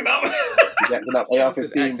 He's acting up. He's acting up.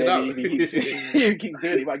 AR-15, baby. If he keeps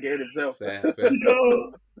doing it, he might get in himself. Fair.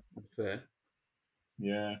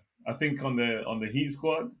 Yeah, I think on the Heat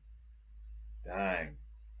squad. Dang.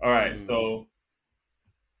 All right, so.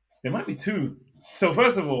 There might be two. So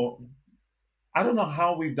first of all, I don't know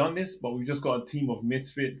how we've done this, but we've just got a team of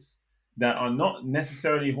misfits that are not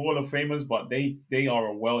necessarily Hall of Famers, but they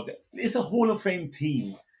are it's a Hall of Fame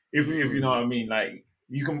team. If you know what I mean, like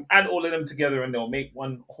you can add all of them together and they'll make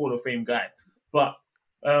one Hall of Fame guy. But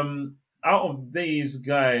out of these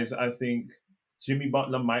guys, I think Jimmy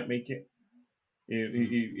Butler might make it.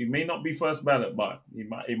 He may not be first ballot, but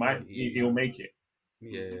he'll make it.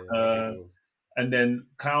 Yeah, I think Uh, it will. and then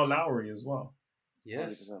Kyle Lowry as well.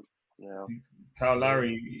 Yes. 100%. Yeah. Kyle Yeah.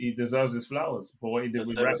 Lowry, he deserves his flowers for what he did For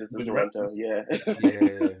with services to with Toronto, Raptors. yeah.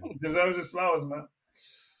 Yeah. He deserves his flowers, man.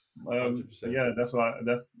 100%. Yeah, that's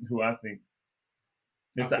who I think.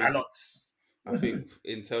 I Mr. think Alots. I think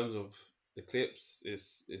in terms of the Clips,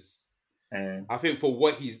 it's And I think for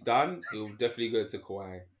what he's done, it will definitely go to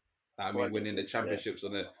Kawhi. I mean, Kawhi winning the gets it, yeah. championships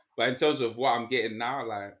on it. But in terms of what I'm getting now,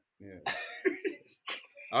 like, yeah,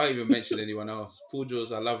 I don't even mention anyone else. Paul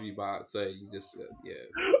George, I love you, but so you just, yeah,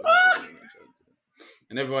 we're not even gonna mention it.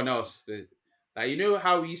 And everyone else, like, you know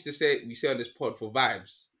how we say on this pod for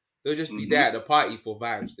vibes. They'll just be there at the party for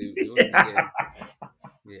vibes. They won't be getting.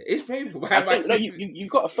 Yeah, it's painful. I think no, you've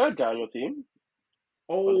got a third guy on your team.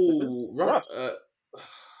 Oh, Russ.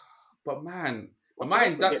 But man, am Russell I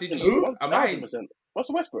Westbrook gets inducted in you? Am I? 1000%.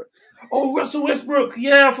 Russell Westbrook oh, Russell Westbrook.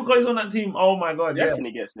 Yeah, I forgot he's on that team. Oh my god, yeah.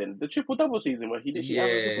 definitely gets in. The triple double season where he literally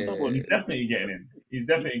averaged triple double. He's definitely getting in. He's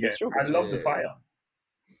definitely getting in. I love the fire.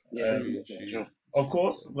 Yeah, True. Of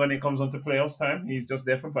course, when it comes on to playoffs time, he's just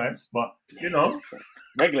there for vibes. But you know,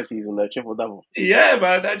 regular season though, triple double. yeah,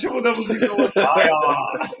 man, that triple double season was fire.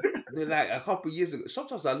 They're like a couple of years ago.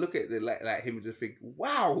 Sometimes I look at it like him and just think,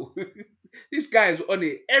 wow, this guy is on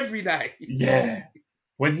it every night. Yeah.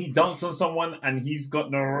 When he dunks on someone and he's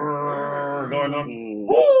got the going on,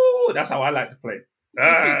 woo, that's how I like to play.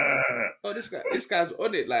 Oh, this guy's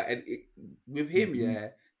on it. Like, and with him, yeah,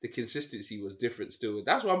 the consistency was different. Still,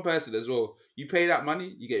 that's one person as well. You pay that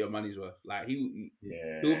money, you get your money's worth. Like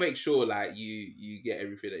he'll make sure like you get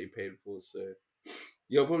everything that you paid for. So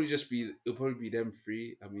it'll probably be them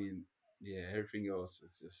three. I mean, yeah, everything else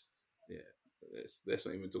is just Let's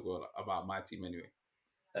not even talk about my team anyway.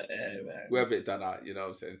 We're a bit done out, you know what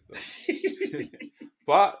I'm saying? Stuff.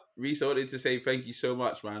 But Rhys, I wanted to say thank you so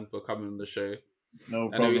much, man, for coming on the show. No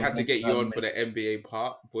problem. I know we had to get you on for the NBA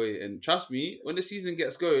part, boy, and trust me, when the season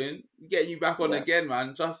gets going, we're getting you back on again,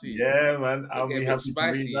 man. Trust me. Yeah, man. I'll be happy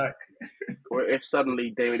to be back. Or if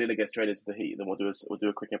suddenly Damian Lillard gets traded to the Heat, then we'll do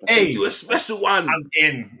a quick episode. Hey, do a special one. I'm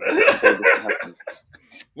in.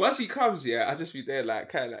 Once he comes, I just be there like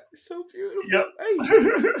kind of like, it's so beautiful. Yep.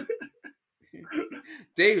 Hey.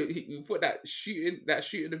 Dave, he put that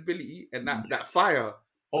shooting ability and that fire.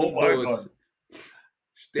 Oh my god,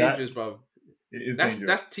 it's dangerous, bro. It is that's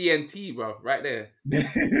dangerous. TNT, bro, right there.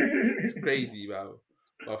 It's crazy, bro.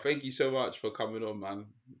 Well, thank you so much for coming on, man.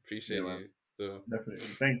 Appreciate you. So. Definitely.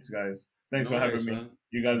 Thanks, guys. Thanks for having me. Man.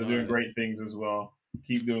 You guys are doing great things as well.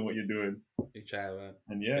 Keep doing what you're doing. You try, man.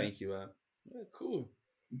 And thank you, man. Yeah, cool.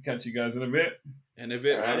 Catch you guys in a bit. In a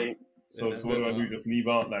bit, man. So what do I do? Just leave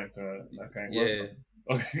out like kind of Okay.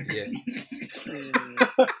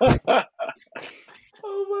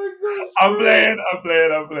 Oh my gosh. I'm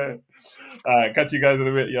playing. All right, catch you guys in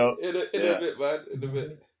a bit, yo. In a bit, man. In a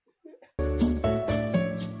bit.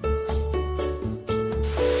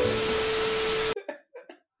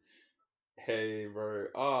 Hey, bro.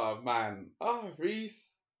 Oh, man. Oh,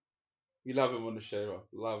 Rhys. We love him on the show, bro.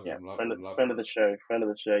 Love him. Friend of the show.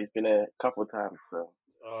 He's been here a couple of times, so.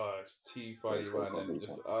 Oh, it's too funny, man. And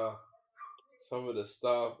just, some of the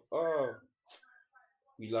stuff. Oh,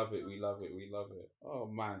 we love it. Oh,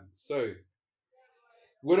 man. So,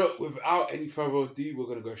 without any further ado, we're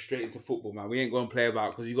going to go straight into football, man. We ain't going to play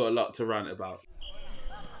about because you got a lot to rant about.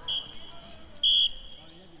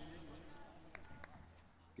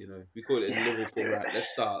 You know, we call it Liverpool, right? Let's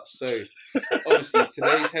start. So, obviously,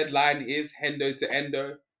 today's headline is Hendo to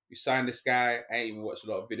Endo. We signed this guy. I ain't even watched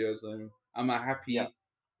a lot of videos on him. Am I happy? Yeah.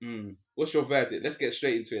 What's your verdict? Let's get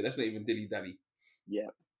straight into it. Let's not even dilly-dally. Yeah.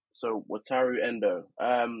 So, Wataru Endo.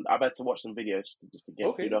 I've had to watch some videos just to get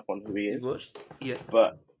clued up on who he is. Yeah.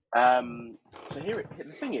 But, so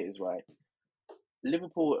the thing is, right,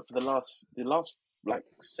 Liverpool, for the last like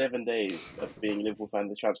 7 days of being Liverpool fan,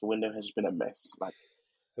 the transfer window has just been a mess. Like,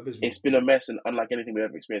 it's been a mess, and unlike anything we've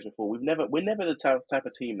ever experienced before. We're never the type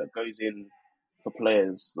of team that goes in for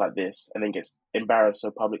players like this and then gets embarrassed so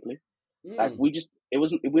publicly. Like we just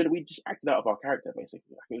acted out of our character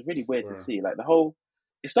basically. Like, it was really weird to see. Like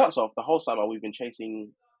it starts off the whole summer we've been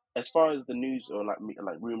chasing, as far as the news or like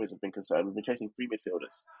rumors have been concerned, we've been chasing 3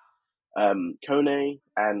 midfielders, Kone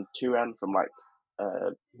and Turan from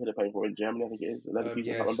who they're playing for in Germany, I think it is.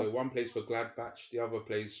 So one plays for Gladbach, the other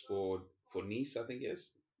plays for for Nice, I think it is.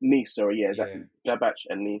 Nice, sorry, yeah, Yeah. exactly. Gladbach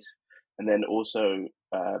and Nice, and then also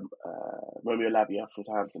Romeo Lavia from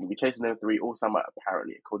Southampton. We've been chasing them 3 all summer,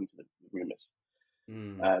 apparently, according to the rumours.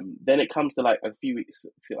 Then it comes to like a few weeks,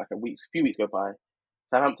 few weeks go by.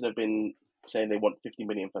 Southampton have been saying they want 50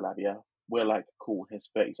 million for Lavia. We're like, cool, here's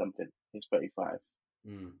 30 something, here's 35.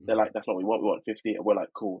 They're like, that's not what we want 50. We're like,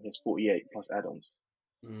 cool, here's 48 plus add-ons.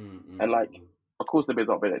 And like, of course the bids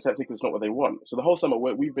aren't being accepted because it's not what they want. So the whole summer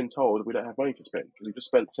we've been told we don't have money to spend because we just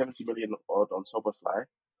spent 70 million odd on Soboslai,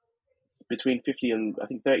 between 50 and I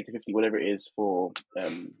think 30 to 50, whatever it is for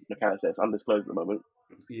McAllister. It's undisclosed at the moment.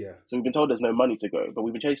 Yeah. So we've been told there's no money to go, but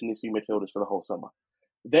we've been chasing these 2 midfielders for the whole summer.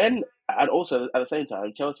 Then, and also at the same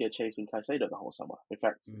time, Chelsea are chasing Caicedo the whole summer. In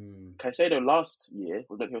fact, Caicedo last year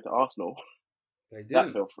was meant to go to Arsenal.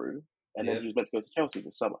 That fell through. And then he was meant to go to Chelsea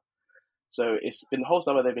this summer. So it's been the whole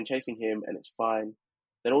summer they've been chasing him and it's fine.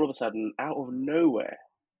 Then all of a sudden, out of nowhere,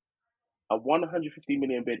 a 150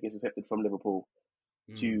 million bid gets accepted from Liverpool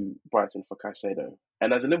to Brighton for Caicedo.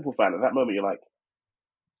 And as a Liverpool fan, at that moment, you're like,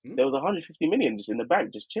 there was 150 million just in the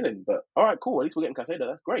bank, just chilling. But all right, cool. At least we're getting Caicedo.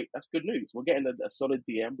 That's great. That's good news. We're getting a solid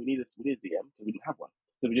DM. We need a DM because we didn't have one.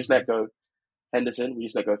 So we just let go Henderson. We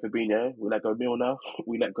just let go Fabinho. We let go Milner.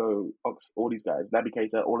 We let go Ox. All these guys,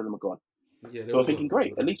 Navigator. All of them are gone. Yeah, so I'm thinking,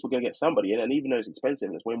 great. At least we're going to get somebody in. And even though it's expensive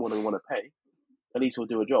and it's way more than we want to pay, at least he'll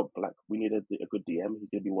do a job. Like, we need a good DM. He's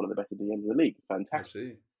going to be one of the better DMs in the league.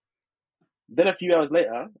 Fantastic. Then a few hours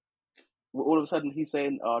later, all of a sudden he's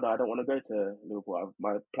saying, oh, no, I don't want to go to Liverpool.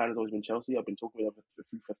 My plan has always been Chelsea. I've been talking with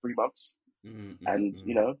them for 3 months. And,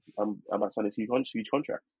 you know, I'm about to sign this huge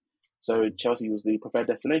contract. So Chelsea was the preferred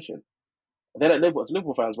destination. And then at Liverpool,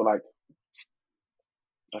 Liverpool fans were like,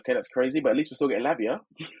 okay, that's crazy, but at least we're still getting Lavia.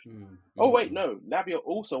 Oh, wait, no. Lavia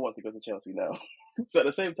also wants to go to Chelsea now. So at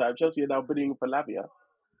the same time, Chelsea are now bidding for Lavia.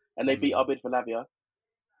 And they beat our bid for Lavia.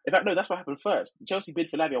 In fact, no, that's what happened first. Chelsea bid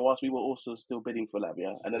for Lavia whilst we were also still bidding for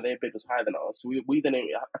Lavia. And then their bid was higher than ours. So we then,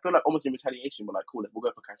 I feel like almost in retaliation, we're like, cool, we'll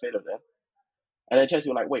go for Caicedo then. And then Chelsea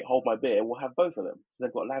were like, wait, hold my beer. We'll have both of them. So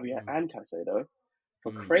they've got Lavia and Caicedo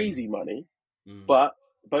for crazy money. But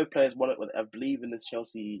both players want it. I believe in this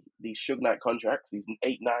Chelsea, these Suge Knight contracts, these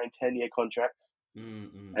 8, 9, 10-year contracts.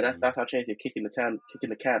 And that's how Chelsea are kicking the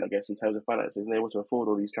can, I guess, in terms of finances, and able to afford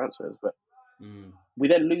all these transfers. But we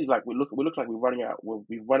then lose, like we look like we're running out.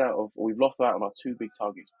 We've lost out on our 2 big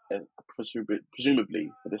targets,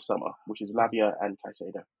 presumably for this summer, which is Lavia and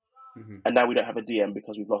Caicedo. And now we don't have a DM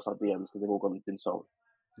because we've lost our DMs because they've all been sold.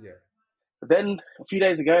 Yeah. But then a few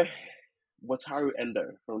days ago, Wataru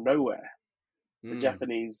Endo from nowhere, the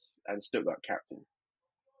Japanese and Stuttgart captain,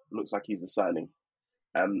 looks like he's the signing,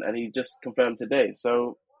 and he's just confirmed today.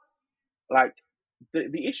 So, like,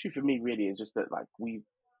 the issue for me really is just that, like, we've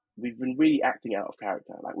been really acting out of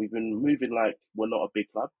character. Like, we've been moving like we're not a big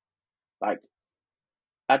club. Like,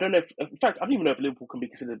 I don't know if, in fact, I don't even know if Liverpool can be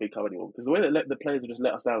considered a big club anymore, because the way that the players have just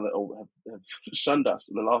let us down or have shunned us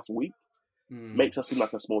in the last week makes us seem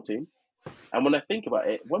like a small team. And when I think about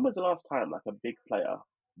it, when was the last time like a big player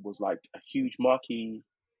was like a huge marquee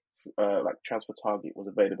like transfer target was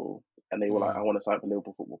available and they were like, I want to sign for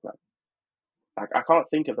Liverpool Football Club? Like, I can't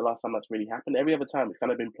think of the last time that's really happened. Every other time it's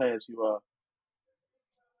kind of been players who are,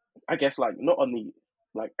 I guess, like not on the,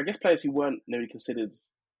 like, I guess players who weren't maybe considered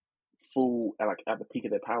full and like at the peak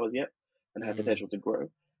of their powers yet and had potential to grow,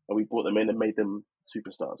 and we brought them in and made them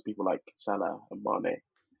superstars. People like Salah and Mane,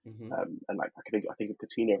 and like I think of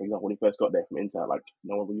Coutinho, for example, when he first got there from Inter. Like,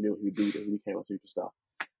 no one really knew who he'd be, but he became a superstar.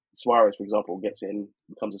 Suarez, for example, gets in,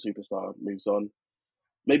 becomes a superstar, moves on.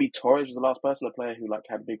 Maybe Torres was the last person, a player who like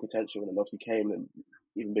had big potential, and then obviously came and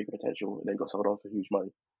even bigger potential, and then got sold on for huge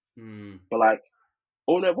money. But like,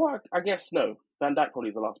 oh no, well, I guess no. Van Dijk probably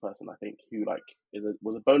is the last person, I think, who like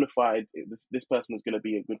was a bona fide. This person is going to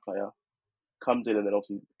be a good player. Comes in and then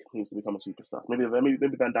obviously continues to become a superstar. So maybe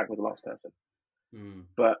Van Dijk was the last person.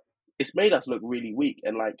 But it's made us look really weak.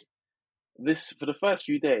 And like this, for the first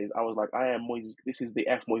few days, I was like, I am Moises. This is the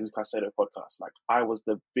F Moises Caicedo podcast. Like, I was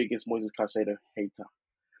the biggest Moises Caicedo hater,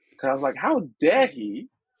 because I was like, how dare he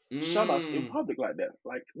shun us in public like that?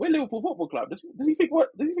 Like, we're Liverpool Football Club. Does he think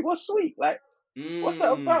what's sweet? Like, what's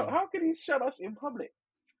that about? How can he shun us in public?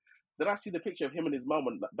 Then I see the picture of him and his mum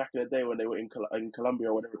back in the day when they were in Colombia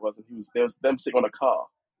or whatever it was, and there was them sitting on a car.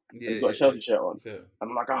 And he's got a Chelsea shirt on. Yeah. And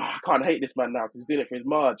I'm like, I can't hate this man now because he's doing it for his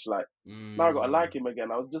Marge. Like, now I got to like him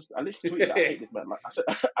again. I literally tweeted, I hate this man. Like, I said,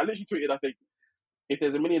 I literally tweeted, I think, if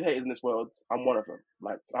there's a million haters in this world, I'm one of them.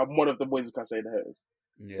 Like, I'm one of the boys who can say the haters.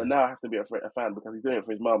 Yeah. But now I have to be a fan because he's doing it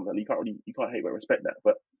for his mum, and you can't hate but respect that.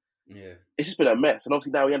 But yeah, it's just been a mess. And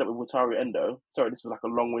obviously now we end up with Wataru Endo. Sorry, this is like a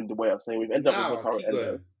long-winded way of saying we've ended up with Wataru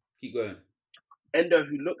Endo. Keep going. Endo,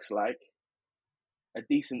 who looks like a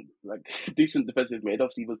decent decent defensive mid.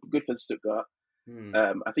 Obviously, he was good for Stuttgart.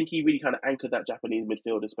 I think he really kind of anchored that Japanese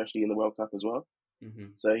midfield, especially in the World Cup as well.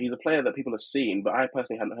 So he's a player that people have seen, but I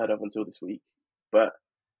personally hadn't heard of until this week. But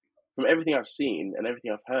from everything I've seen and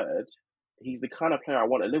everything I've heard, he's the kind of player I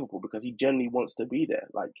want at Liverpool because he genuinely wants to be there.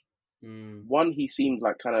 Like, one, he seems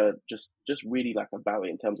like kind of just really like about it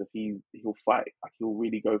in terms of he'll fight, like he'll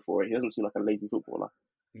really go for it. He doesn't seem like a lazy footballer.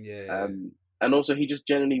 Yeah. And also he just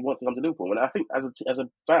genuinely wants to come to Liverpool. And I think as a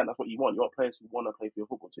fan, that's what you want. You want players who want to play for your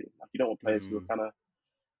football team. Like, you don't want players who are kind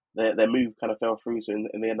of their move kind of fell through, so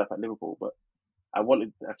and they end up at Liverpool. But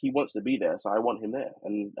he wants to be there, so I want him there,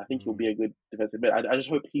 and I think he'll be a good defensive mid. I just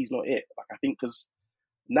hope he's not it. Like, I think because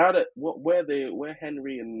now that where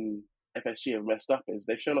Henry and FSG have messed up is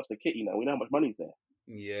they've shown us the kitty now. We know how much money's there.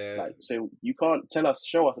 Yeah. Like, so you can't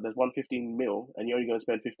show us that there's 115 mil and you're only going to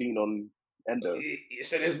spend 15 on Endo.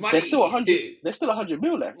 So there's money. There's still 100. There's still 100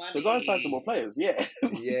 mil left. Money. So go and sign some more players. Yeah.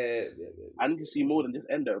 Yeah. I need to see more than just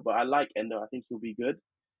Endo, but I like Endo. I think he'll be good.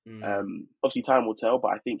 Obviously, time will tell,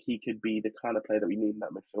 but I think he could be the kind of player that we need in that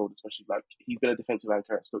midfield, especially like he's been a defensive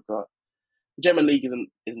anchor at Stuttgart. The German league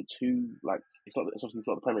isn't too like it's obviously it's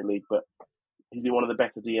not the Premier League, but he's been one of the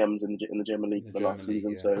better DMs in the German league for the last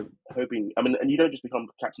season. So hoping, and you don't just become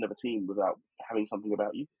captain of a team without having something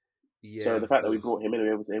about you. Yeah, so the fact that we brought him in and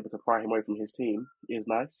we were able to pry him away from his team is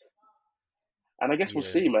nice. And I guess we'll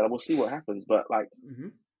see, man. We'll see what happens. But like,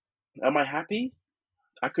 am I happy?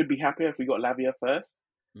 I could be happier if we got Lavia first.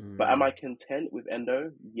 But am I content with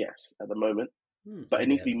Endo? Yes, at the moment. But it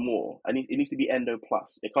needs to be more. It needs to be Endo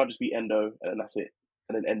plus. It can't just be Endo and then that's it.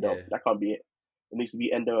 And then Endo. Yeah. That can't be it. It needs to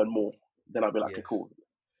be Endo and more. Then I'll be like, okay, cool.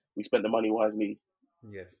 We spent the money wisely.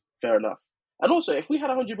 Yes. Fair enough. And also, if we had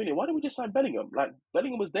 100 million, why didn't we just sign Bellingham? Like,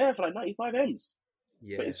 Bellingham was there for like 95 M's.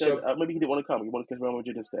 Yeah. But instead, maybe he didn't want to come. He wanted to go to Real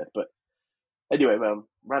Madrid instead. But anyway, man,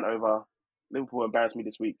 rant over. Liverpool embarrassed me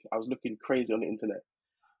this week. I was looking crazy on the internet.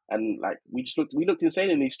 And like we looked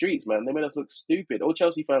insane in these streets, man. They made us look stupid. All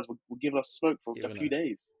Chelsea fans were giving us smoke for a few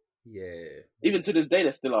days. Yeah. Even to this day,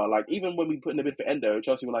 they still are. Like, even when we put in a bid for Endo,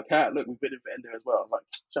 Chelsea were like, look, we bid in for Endo as well. I was like,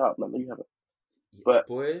 shut up, man. You have it. But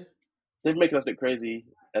boy, they've making us look crazy,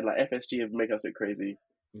 and like FSG have making us look crazy.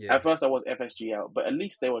 Yeah. At first, I was FSG out, but at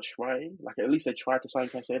least they were trying. Like, at least they tried to sign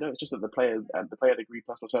Caicedo. It's just that the player had agreed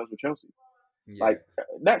personal terms with Chelsea. Yeah. Like,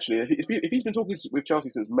 naturally, if he's been talking with Chelsea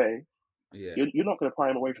since May. Yeah. You're not going to pry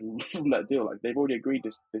him away from that deal. Like, they've already agreed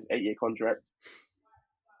this 8-year contract.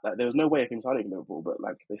 Like, there was no way of him signing Liverpool, but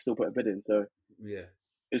like they still put a bid in. So yeah,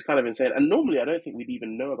 it was kind of insane. And normally, I don't think we'd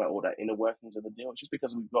even know about all that inner workings of the deal. It's just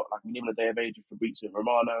because we live in a day of age of Fabrizio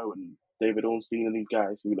Romano and David Ornstein and these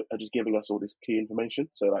guys who are just giving us all this key information.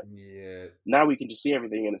 So like, now we can just see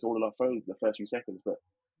everything and it's all on our phones in the first few seconds. But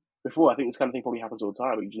before, I think this kind of thing probably happens all the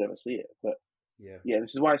time, but you just never see it. But yeah,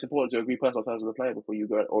 this is why it's important to agree personal terms with the player before you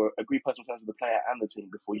go, or agree personal terms with the player and the team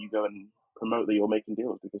before you go and promote that you're making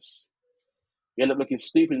deals, because you end up looking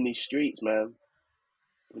stupid in these streets, man.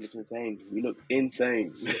 We looked insane. We looked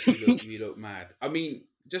we look mad. I mean,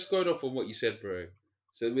 just going off on what you said, bro.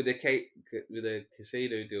 So with the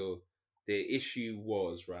Caicedo deal, the issue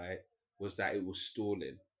was that it was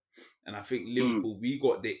stalling. And I think Liverpool, we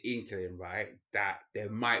got the inkling, right, that there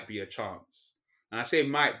might be a chance. And I say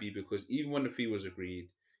might be because even when the fee was agreed,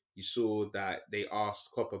 you saw that they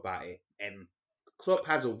asked Klopp about it. And Klopp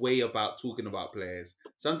has a way about talking about players.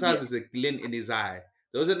 Sometimes there's a glint in his eye.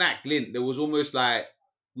 There wasn't that glint. There was almost like,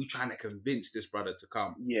 we trying to convince this brother to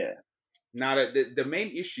come. Yeah. Now, the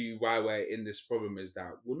main issue why we're in this problem is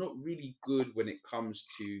that we're not really good when it comes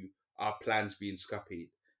to our plans being scuppied.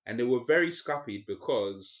 And they were very scuppied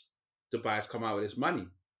because Dubai's come out with this money.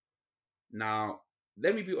 Now,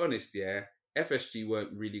 let me be honest, FSG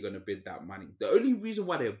weren't really going to bid that money. The only reason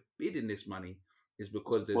why they're bidding this money is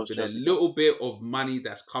because there's been a little bit of money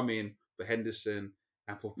that's come in for Henderson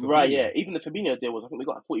and for Fabinho. Right, yeah. Even the Fabinho deal was, I think they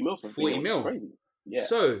got like 40 mil for 40 mil. It's crazy. Yeah.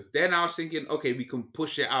 So then I was thinking, okay, we can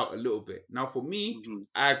push it out a little bit. Now, for me,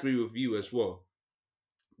 I agree with you as well.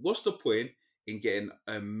 What's the point in getting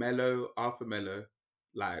a Arthur Melo,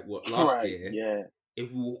 like what last year? Yeah.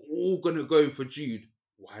 If we were all gonna go for Jude,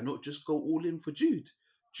 why not just go all in for Jude?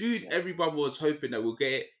 Everyone was hoping that we'll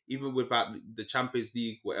get it, even without the Champions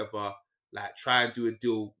League, whatever. Like, try and do a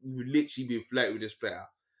deal. We've literally been flirting with this player.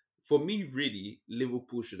 For me, really,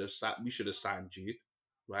 Liverpool should have signed Jude,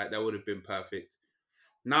 right? That would have been perfect.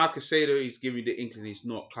 Now Caicedo is giving the inkling he's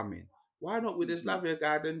not coming. Why not with this Lavia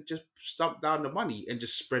guy then just stump down the money and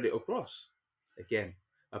just spread it across? Again,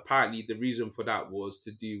 apparently the reason for that was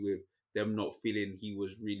to do with them not feeling he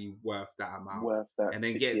was really worth that amount. And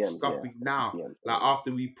then getting scuffed now, like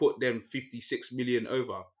after we put them 56 million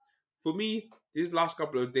over. for me, these last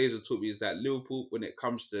couple of days have taught me is that Liverpool, when it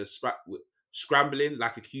comes to scrambling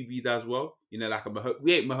like a QB does well, like a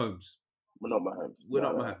we ain't Mahomes. We're not Mahomes. We're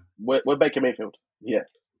not No. Mahomes. We're Baker Mayfield. Yeah.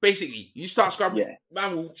 Basically, you start scrambling, Yeah.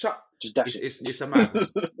 man will chuck. Just dash It's a mad one.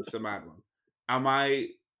 It's a mad one. Am I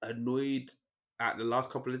annoyed at the last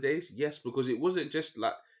couple of days? Yes, because it wasn't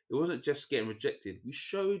just getting rejected. We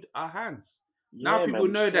showed our hands. Now Yeah, people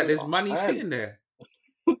man, know that there's our money hands. sitting there.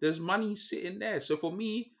 There's money sitting there. So for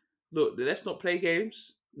me, look, let's not play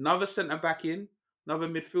games. Another centre back in, another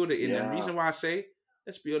midfielder in. And the Yeah. reason why I say,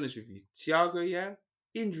 let's be honest with you, Thiago, yeah,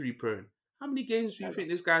 injury prone. How many games do you think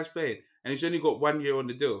this guy's played? And he's only got 1 year on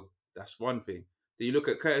the deal. That's one thing. Then you look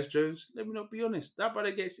at Curtis Jones. Let me not be honest. That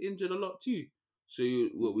brother gets injured a lot too. So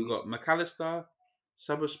we got McAllister,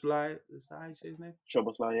 Szoboszlai. Is that how you say his name?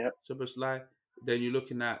 Szoboszlai, yeah. Szoboszlai. Then you're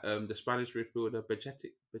looking at the Spanish midfielder,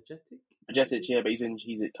 Bajetic. Bajetic, yeah, but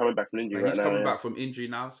he's coming back from injury. He's coming back from injury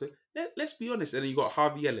now. So let's be honest. And then you got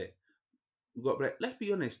Harvey Elliott. Let's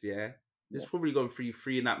be honest, yeah. There's probably gone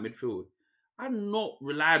 3-3 in that midfield. I'm not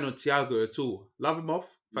relying on Thiago at all. Love him off.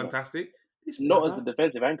 Fantastic. Not as the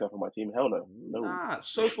defensive anchor for my team. Hell no. Nah.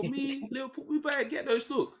 So for me, Liverpool, we better get those.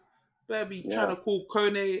 Look, better be trying to call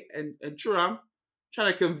Kone and Thuram,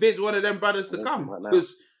 trying to convince one of them brothers to come,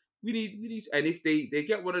 because we need. And if they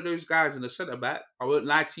get one of those guys in the centre back, I won't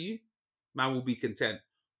lie to you, man will be content.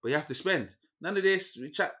 But you have to spend. None of this.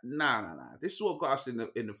 Nah. This is what got us in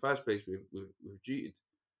the first place with Juted.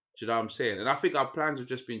 Do you know what I'm saying? And I think our plans have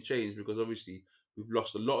just been changed because obviously we've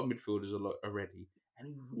lost a lot of midfielders already.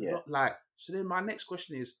 And so then my next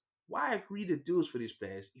question is, why agree the deals for these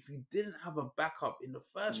players if you didn't have a backup in the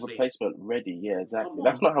first place? Replacement ready, yeah, exactly.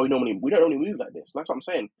 That's not how we don't normally move like this. That's what I'm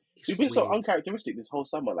saying. We've been so uncharacteristic this whole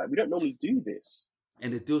summer. Like, we don't normally do this.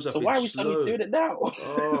 And the deals have been why are we suddenly doing it now?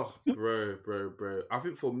 Oh, bro. I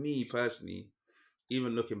think for me personally,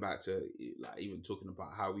 even looking back to even talking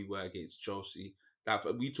about how we were against Chelsea, that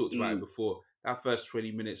we talked about it before. That first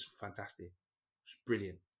 20 minutes, fantastic. It's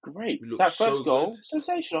brilliant. Great. That first goal,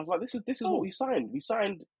 sensational. I was like, this is what we signed. We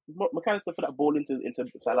signed McAllister for that ball into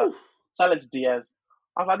Salah. Salah to Diaz.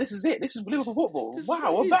 I was like, this is it. This is Liverpool football.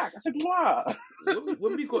 Wow, we're back. I said, wow.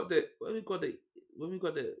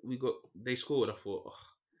 They scored. I thought,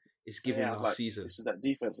 it's giving last season. This is that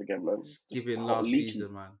defense again, man. It's giving last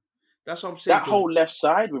season, man. That's what I'm saying. That whole left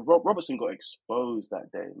side with Robertson got exposed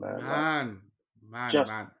that day, man.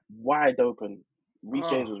 Just wide open. Rhys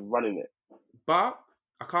James was running it. But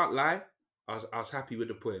I can't lie, I was happy with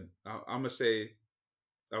the point. I'm gonna say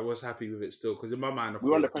I was happy with it still, because in my mind we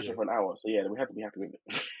were under pressure for an hour, so yeah, we had to be happy with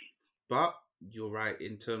it. But you're right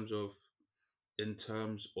in terms of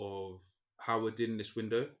how we're doing this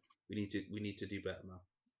window. We need to do better now.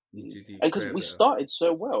 And because we started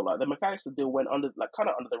so well, like the McAllister deal went under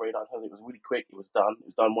the radar. It was really quick. It was done.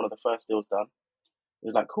 One of the first deals done. It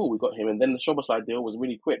was like, cool, we got him. And then the Szoboszlai deal was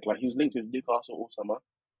really quick. Like, he was linked with Newcastle all summer.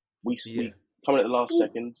 We coming at the last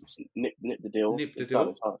second, nip the deal. He's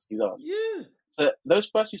ours. Yeah. So those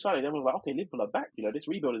first two signings, everyone was like, okay, Liverpool are back. This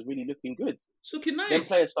rebuild is really looking good. It's looking nice. Then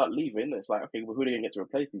players start leaving. It's like, okay, well, who are they going to get to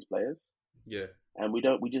replace these players? Yeah. And we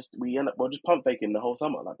end up just pump faking the whole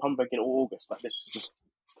summer. Like, pump faking all August. Like, this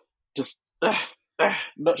is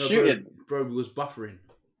not shooting. Bro, we was buffering.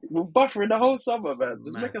 We're buffering the whole summer, man.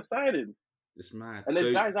 Just make a signing. It's mad. And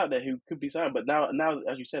there's guys out there who could be signed, but now,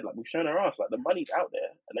 as you said, like, we've shown our ass. Like, the money's out there,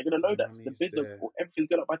 and they're gonna know that the bids are everything's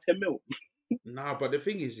gone up by 10 mil. Nah, but the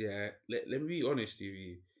thing is, let me be honest with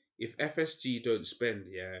you. If FSG don't spend,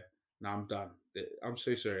 I'm done. I'm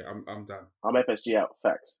so sorry. I'm done. I'm FSG out.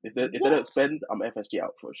 Facts. If they don't spend, I'm FSG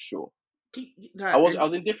out for sure. I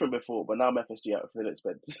was indifferent before, but now I'm FSG out if they don't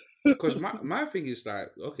spend. Because my thing is like,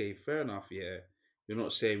 okay, fair enough. Yeah, you're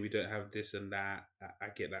not saying we don't have this and that. I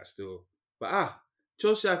get that still. But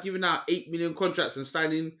Chelsea are giving out 8 million contracts and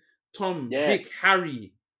signing Tom, Dick,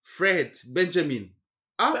 Harry, Fred, Benjamin.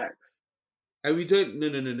 Facts. And we don't. No.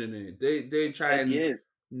 They try 10 years.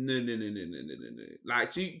 No.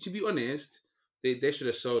 Like to be honest, they should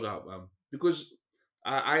have sold out, because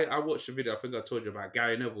I watched the video. I think I told you about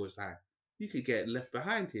Gary Neville was like, you could get left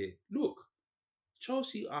behind here. Look,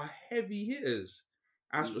 Chelsea are heavy hitters.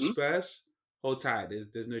 As for Spurs, hold tight.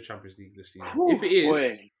 There's no Champions League this season. If it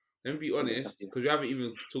is. Let me be honest, because we haven't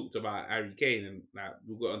even talked about Harry Kane, and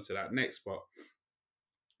we'll get onto that next. But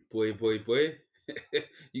boy,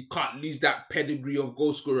 you can't lose that pedigree of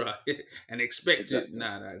goal scorer and expect it.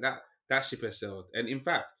 Nah, that ship has sailed. And in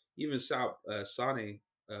fact, even Sane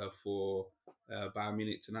for Bayern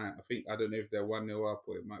Munich tonight. I don't know if they're 1-0 up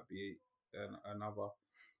or it might be another.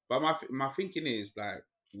 But my thinking is like,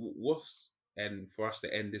 and for us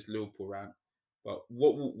to end this Liverpool rant, but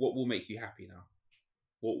what will make you happy now?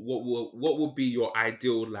 What would be your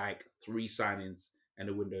ideal like 3 signings and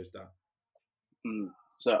the window's done?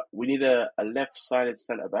 So we need a left-sided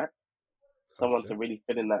centre back, someone to 100%. really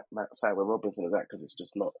fill in that side where Robinson is at, because it's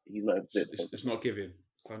just not, he's not able to do it It's defensively. not giving.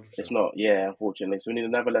 It's 100%. not, yeah, unfortunately. So we need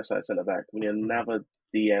another left-sided centre back. We need Mhm. another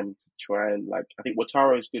DM to try and like. I think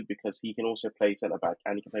Wataru is good because he can also play centre back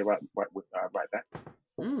and he can play right back.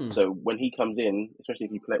 So when he comes in, especially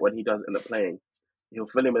if he play when he does end up playing, he'll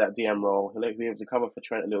fill in with that DM role. He'll be able to cover for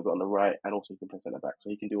Trent a little bit on the right, and also he can play centre back, so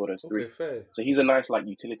he can do all those three. Okay, fair. So he's a nice like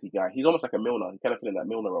utility guy. He's almost like a Milner. He kind of fill in that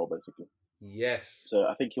Milner role basically. Yes. So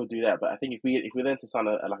I think he'll do that. But I think if we then to sign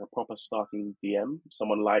like a proper starting DM,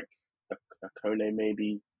 someone like a Kone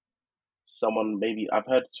maybe, someone maybe I've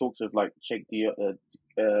heard talks of like Cheikh Doucouré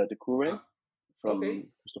Okay. from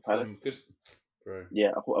Crystal From Palace. Chris, bro.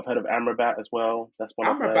 Yeah, I've heard of Amrabat as well. That's one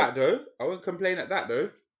I've heard. Amrabat though, I won't complain at that though.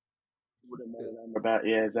 Wouldn't mind Amrabat,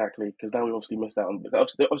 yeah, exactly. Because now we obviously missed out on.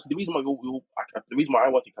 Obviously, the reason why the reason why I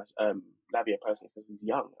want to Lavia personally is because he's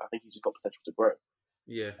young. I think he's just got potential to grow.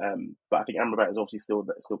 Yeah. But I think Amrabat is obviously still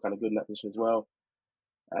kind of good in that position as well.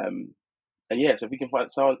 And yeah, so if we can find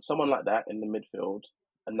someone like that in the midfield,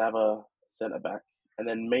 another centre back, and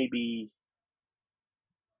then maybe,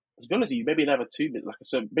 to be honest with you, maybe another two. Like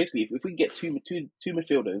so, basically, if we get two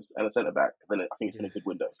midfielders and a centre back, then I think it's been a good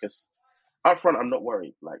window. Because up front, I'm not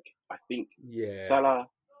worried. Like I think Salah,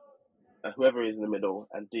 whoever is in the middle,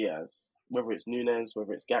 and Diaz, whether it's Nunes,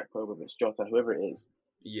 whether it's Gakpo, whether it's Jota, whoever it is,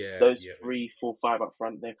 those 3, 4, 5 up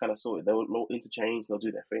front, they're kind of sorted. They'll interchange, they'll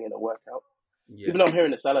do their thing, and it'll work out. Yeah. Even though I'm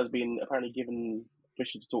hearing that Salah's been apparently given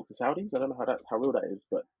permission to talk to Saudis, I don't know how real that is,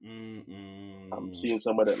 but I'm seeing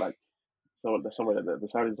somewhere that like somewhere that the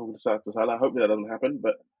Saudis talking to Salah. Hopefully that doesn't happen,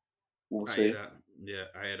 but we'll see. Hear that. Yeah,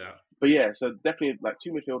 I hear that. But yeah, so definitely like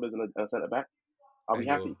 2 midfielders and a centre back. I'll be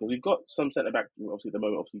And happy because we've got some centre back. Obviously, at the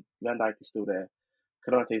moment, obviously Van Dijk is still there.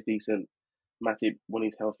 Konate's decent. Matip, when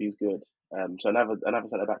he's healthy, is good. So another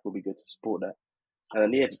centre back will be good to support that.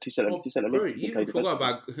 And then just two centre mids you can play even forgot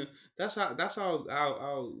defensively. about that's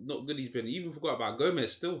how not good he's been. You even forgot about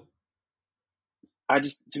Gomez still.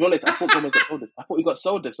 To be honest, I thought Gomez got sold this. I thought he got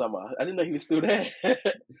sold this summer. I didn't know he was still there.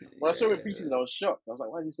 When I saw him in preseason, I was shocked. I was like,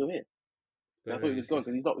 why is he still here? I thought he was gone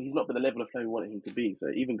because he's not been the level of player we wanted him to be. So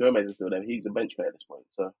even Gomez is still there. He's a bench player at this point.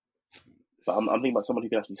 So, but I'm thinking about someone who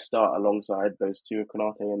can actually start alongside those two,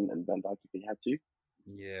 Konate and Van Dijk, if he had to.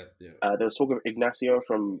 Yeah. There was talk of Ignacio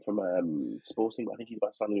from Sporting, but I think he's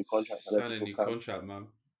about to sign a new contract. Sign a new contract, man.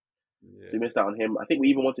 Yeah. So we missed out on him. I think we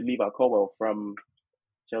even wanted Levi Colwell from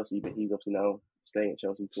Chelsea, but he's obviously now staying at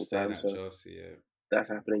Chelsea full time. So Chelsea, yeah. That's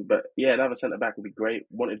happening. But yeah, another centre back would be great.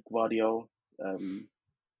 Wanted Guardiola,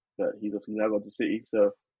 but he's obviously now gone to City.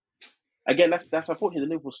 So again, that's unfortunately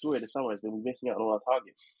the Liverpool story of the summer has been we're missing out on all our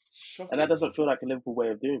targets. Shocking, and that doesn't feel like a Liverpool way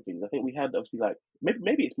of doing things. I think we had obviously like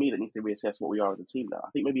maybe it's me that needs to reassess what we are as a team now.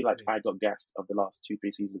 I think maybe I got gassed of the last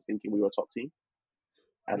 2-3 seasons thinking we were a top team,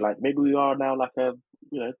 and like maybe we are now like a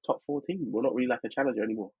top 4 team. We're not really like a challenger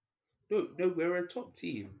anymore. No, we're a top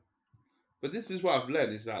team. But this is what I've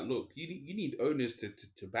learned is that look, you need owners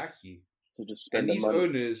to back you. To just spend and these money.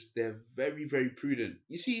 owners, they're very, very prudent.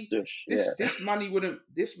 You see, this money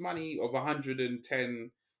of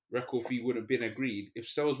 110 record fee would have been agreed if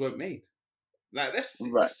sales weren't made. Like that's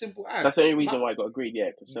simple as. That's the only reason why I got agreed,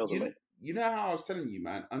 because sales were made. You know how I was telling you,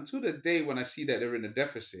 man, until the day when I see that they're in a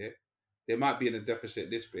deficit, they might be in a deficit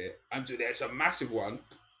this bit, until there's a massive one.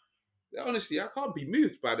 Honestly, I can't be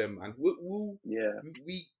moved by them, man.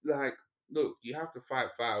 We like, look, you have to fight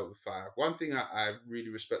fire with fire. One thing I really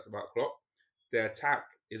respect about Klopp, their attack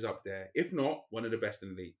is up there. If not, one of the best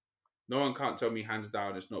in the league. No one can't tell me hands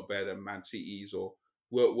down it's not better than Man City's or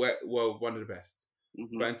well, one of the best.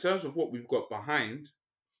 Mm-hmm. But in terms of what we've got behind,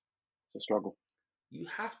 it's a struggle. You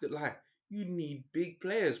have to you need big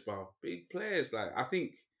players, bro. Big players. Like I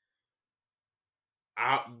think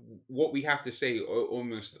what we have to say,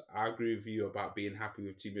 almost, I agree with you about being happy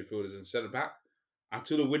with 2 midfielders and centre back.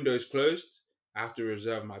 Until the window is closed, I have to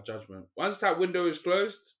reserve my judgment. Once that window is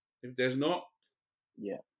closed, if there's not,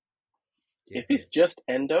 if it's just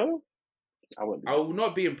Endo, I will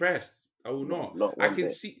not be impressed. I will not. I can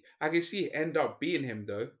see it end up being him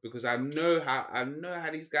though, because I know how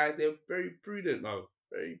these guys, they're very prudent, though.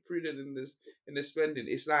 Very prudent in this spending.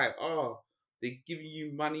 It's like, they're giving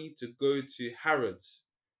you money to go to Harrods.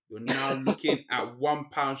 You're now looking at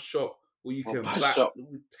 £1 shop where you can buy.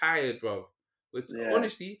 We're tired, bro.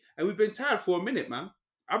 Honestly, and we've been tired for a minute, man.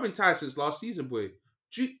 I've been tired since last season, boy.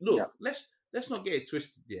 Let's not get it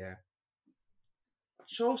twisted, yeah.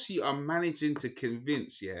 Chelsea are managing to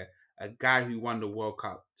convince, a guy who won the World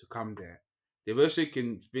Cup to come there. They've also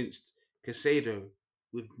convinced Caicedo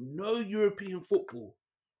with no European football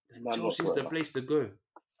then Man, Chelsea's the whatsoever. place to go.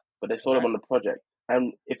 But they saw them on the project,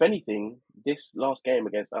 and if anything, this last game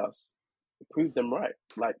against us proved them right.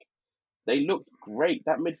 Like they looked great.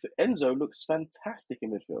 That midfield, Enzo looks fantastic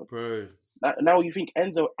in midfield. Bro. Now you think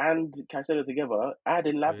Enzo and Caicedo together, add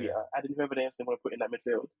in Lavia, Yeah. add in whoever else they want to put in that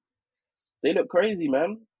midfield. They look crazy,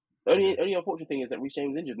 man. Only unfortunate thing is that Rhys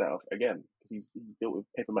James injured now again because he's built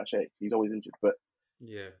with paper mache. He's always injured. But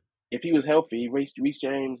Yeah. if he was healthy, Rhys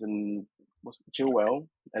James and Chilwell,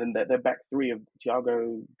 and then their back three of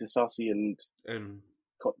Thiago, Disasi, and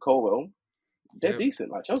Colwell, they're decent.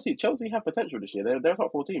 Like Chelsea have potential this year. They're a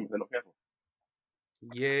top 4 team if they're not careful.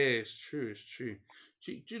 Yeah, it's true.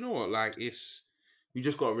 Do you know what? Like, we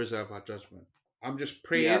just got to reserve our judgment. I'm just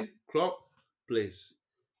praying, Klopp, please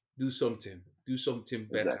do something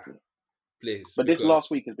better, Exactly. please. But because, this last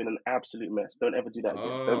week has been an absolute mess. Don't ever do that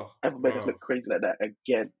again. Don't ever make us look crazy like that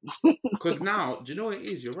again. Because now, do you know what it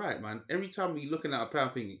is? You're right, man. Every time we're looking at a player,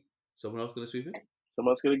 I'm thinking, someone else gonna sweep it.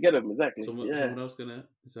 Someone's gonna get him. Exactly. Someone else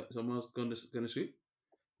gonna sweep.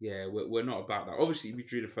 Yeah, we're not about that. Obviously, we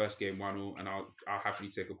drew the first game 1-0, and I'll happily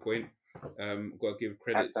take a point. Got to give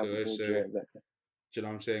credit to us. Yeah, exactly. Do you know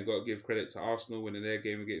what I'm saying? Got to give credit to Arsenal winning their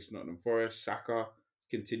game against Nottingham Forest. Saka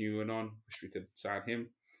continuing on. Wish we could sign him.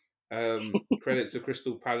 Credit to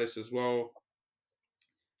Crystal Palace as well,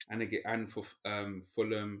 and for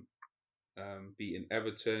Fulham beating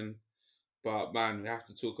Everton. But man, we have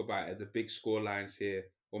to talk about it. The big score lines here.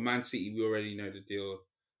 Well, Man City, we already know the deal.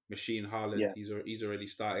 Machine Haaland, he's already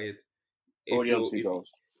started. Already on 2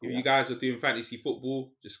 goals. If you guys are doing fantasy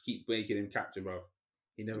football, just keep making him captain, bro.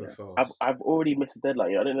 He never fails. I've already missed the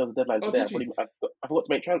deadline. I didn't know the deadline today. I forgot to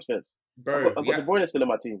make transfers. Bro, I've got De Bruyne still in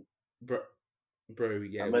my team. Bro,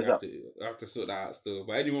 yeah, we have to sort that out still.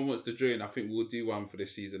 But anyone wants to join, I think we'll do one for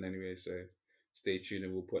this season anyway. So stay tuned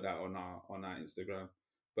and we'll put that on our Instagram.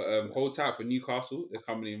 But hold tight for Newcastle. They're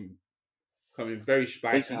coming in very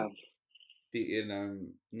spicy.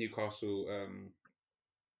 Beating Newcastle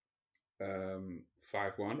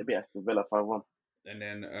 5-1. They beat Aston Villa 5-1. And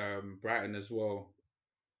then Brighton as well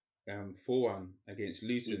 4-1 against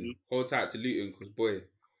Luton. Mm-hmm. Hold tight to Luton because boy,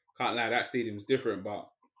 can't lie, that stadium's different, but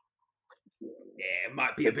yeah, it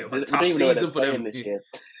might be a bit of a tough season for them this year.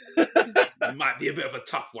 It might be a bit of a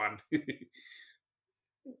tough one.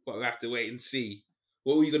 But we'll have to wait and see.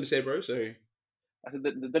 What were you going to say, bro? Sorry. I said,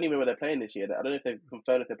 they don't even know where they're playing this year. I don't know if they've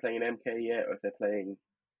confirmed if they're playing in MK yet or if they're playing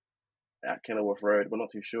at Kenilworth Road. We're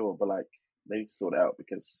not too sure, but like they need to sort it out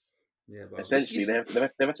because essentially they've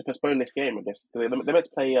had to postpone this game. I guess they're meant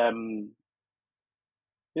to play.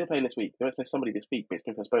 They're playing this week. They're meant to play somebody this week, but it's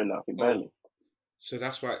been postponed now. I think Burnley. So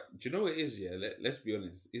that's why. Do you know what it is? Yeah, let's be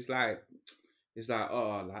honest. It's like we're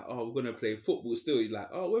gonna play football still. You're like,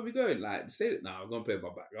 oh, where are we going? Like, stay there. Nah, I'm gonna play in my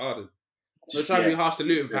back garden. No trying to be harsh to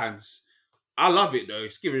Luton fans. I love it though.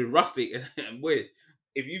 It's giving rustic and weird.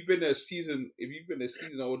 If you've been a season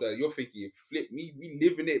older, you're thinking, flip me, we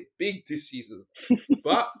living it big this season.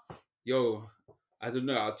 But yo, I don't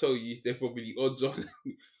know. I'll tell you, they're probably odds on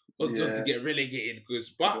to get relegated.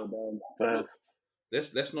 But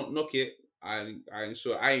let's not knock it. I ain't even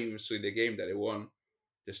saw the game that they won.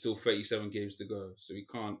 There's still 37 games to go, so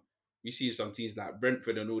we see some teams like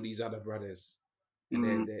Brentford and all these other brothers,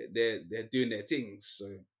 and they're doing their things. So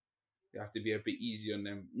you have to be a bit easy on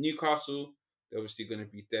them. Newcastle, they're obviously going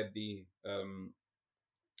to be deadly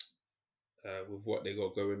with what they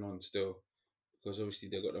got going on still, because obviously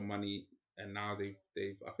they got the money, and now I think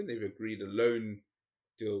they've agreed a loan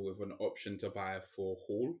deal with an option to buy for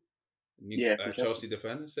Hall. Chelsea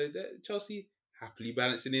defender. So Chelsea happily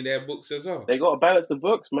balancing in their books as well. They got to balance the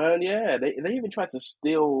books, man. Yeah, they even tried to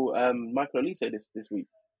steal Michael Olise this week,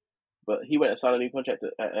 but he went and signed a new contract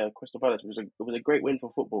at Crystal Palace, which was a great win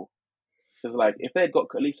for football. Because like if they had got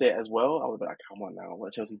Olise as well, I would be like, come on now, what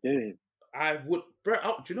are Chelsea doing? I would, bro.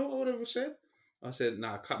 Do you know what I would have said? I said,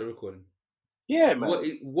 nah, cut the recording. Yeah, man.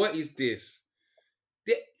 What is this?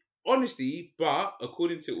 Honestly, but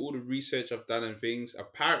according to all the research I've done and things,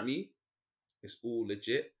 apparently it's all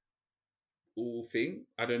legit. All thing.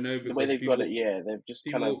 I don't know, because the way they've got it, they've just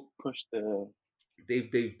kind of pushed the.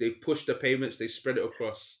 They've pushed the payments. They spread it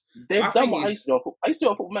across. They've done what I used to do. I used to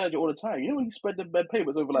do a Football Manager all the time. You know when you spread the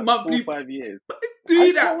payments over like monthly, 4 or 5 years.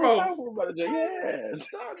 Do that, bro. Football Manager, yes.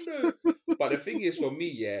 But the thing is, for me,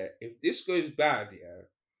 if this goes bad, I'm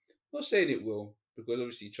not saying it will, because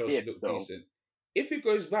obviously Chelsea look decent. If it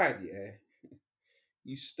goes bad,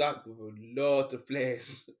 you stuck with a lot of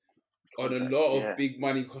players on a lot of big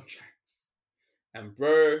money contracts, and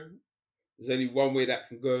bro, there's only one way that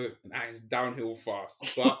can go, and that is downhill fast.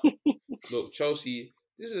 But look, Chelsea,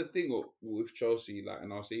 this is the thing with Chelsea, like,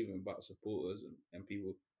 and I was even about supporters and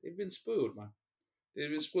people, they've been spoiled, man. They've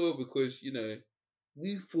been spoiled because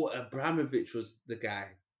we thought Abramovich was the guy,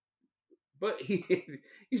 but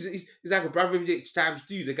he's like Abramovich times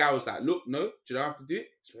two. The guy was like, look, no, you don't have to do it.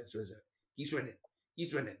 Spend. He's winning.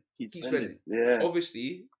 He's spending. Yeah.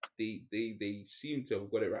 Obviously, they seem to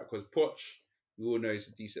have got it right because Poch, we all know, is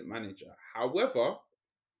a decent manager. However,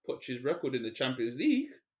 Poch's record in the Champions League,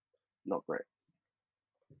 not great.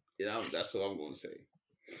 That's what I'm going to say.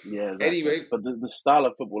 Yeah, exactly. Anyway, but the style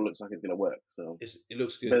of football looks like it's going to work. So it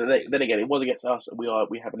looks good. But then again, it was against us. We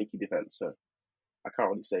have a leaky defense, so I can't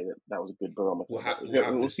really say that was a good barometer.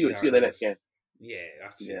 We'll see the next game. Yeah, I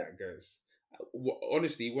have to see how it goes.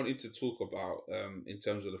 Honestly, wanted to talk about in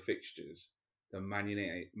terms of the fixtures, the Man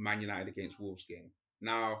United against Wolves game.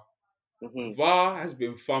 Now, VAR has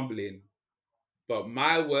been fumbling, but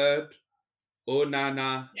my word, oh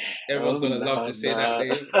Nana, everyone's gonna love to say that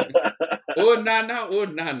name. Oh Nana.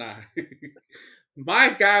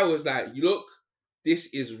 My guy was like, look,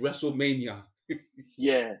 this is WrestleMania.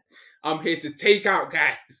 Yeah. I'm here to take out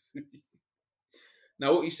guys.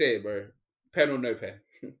 Now, what you say, bro? Pen or no pen?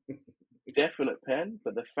 Definite pen,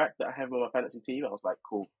 but the fact that I have him on my fantasy team, I was like,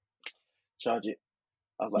 cool, charge it.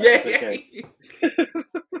 I was like, yeah. It's okay.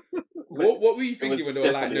 What were you thinking when they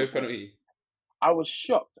were like, no penalty? I was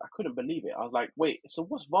shocked. I couldn't believe it. I was like, wait, so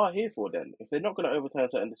what's VAR here for then? If they're not going to overturn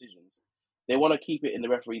certain decisions, they want to keep it in the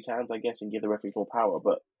referee's hands, I guess, and give the referee more power.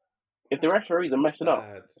 But if the referees are messing up,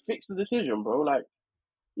 fix the decision, bro. Like,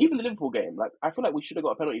 even the Liverpool game, like, I feel like we should have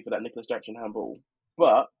got a penalty for that Nicholas Jackson handball.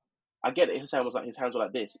 But I get it. His hands were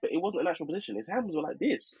like this, but it wasn't an actual position. His hands were like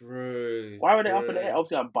this. Why were they up in the air?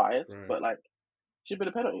 Obviously, I'm biased, but like, should have been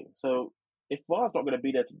a penalty. So if VAR's not going to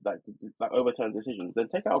be there to overturn decisions, then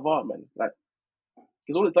take out VAR, man. Like,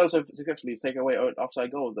 because all it's done so successfully is take away offside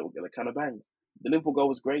goals that were kind of bangs. The Liverpool goal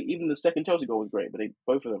was great. Even the second Chelsea goal was great, but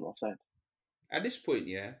both of them were offside. At this point,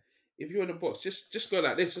 yeah, if you're in the box, just go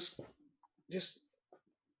like this. Just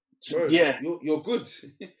bro, yeah. You're good.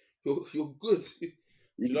 You're good.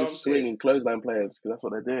 You can just swing and clothesline players because that's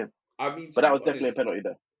what they're doing. I mean, but that was definitely a penalty,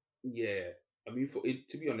 though. Yeah, I mean,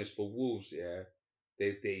 to be honest, for Wolves, yeah,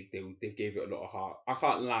 they gave it a lot of heart. I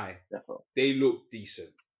can't lie. Definitely. They looked decent.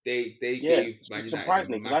 They gave Man United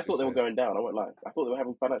surprisingly, because I thought they were going down. I won't lie. I thought they were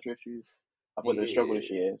having financial issues. I thought they were struggling this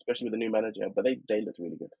year, especially with the new manager. But they looked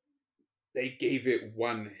really good. They gave it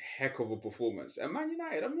one heck of a performance. And Man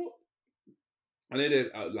United, I know they're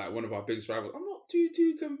like one of our biggest rivals. I'm not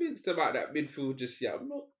too convinced about that midfield just yet. I'm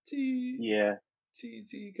not too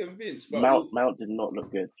convinced. But Mount did not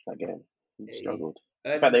look good that game. He struggled.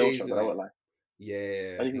 In fact, they all struggled. I won't lie.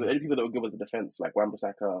 Yeah. Only people that were good was the defense, like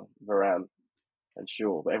Wan-Bissaka, Varane, and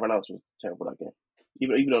Shaw. But everyone else was terrible that game.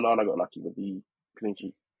 Even Onana got lucky with the clean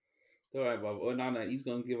sheet. All right, Bob. Onana, he's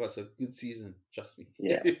gonna give us a good season. Trust me.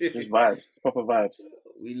 Yeah, just vibes, proper vibes.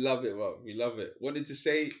 We love it, Bob. We love it. Wanted to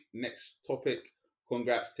say next topic.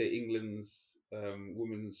 Congrats to England's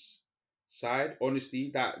women's side.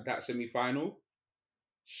 Honestly, that semi-final,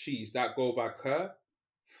 that goal by Kerr,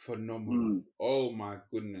 phenomenal. Oh my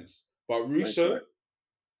goodness. But Russo,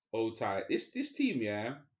 old tight. This team,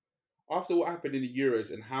 yeah, after what happened in the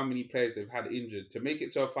Euros and how many players they've had injured, to make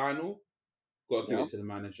it to a final, got to give it to the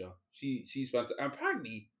manager. She's fantastic. And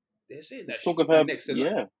apparently, they're saying that she's next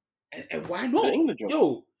to and why not?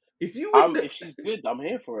 Yo, if you if she's good, I'm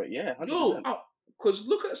here for it. Yeah, 100%. Yo, because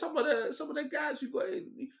look at some of the guys we got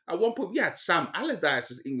in. At one point, we had Sam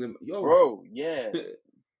Allardyce as England. Yo, bro, yeah,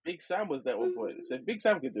 Big Sam was there at one point. So if Big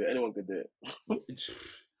Sam could do it, anyone could do it.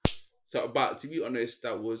 So, but to be honest,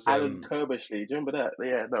 that was Alan Kirbishley. Do you remember that?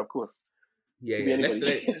 Yeah, no, of course. Yeah,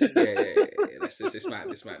 It's mad.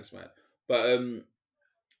 But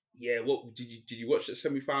yeah, what did you watch the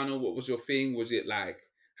semi-final? What was your thing? Was it like,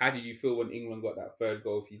 how did you feel when England got that third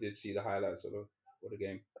goal? If you did see the highlights of the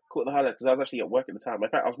game. Caught the highlights because I was actually at work at the time. In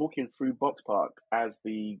fact, I was walking through Box Park as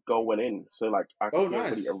the goal went in, so like I could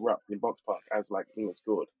really erupt in Box Park as like England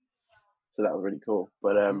scored. So that was really cool.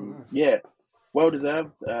 But yeah, well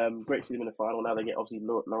deserved. Great to see them in the final. Now they get obviously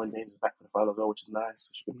Lauren James is back for the final as well, which is nice.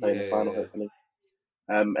 She can play in the final hopefully.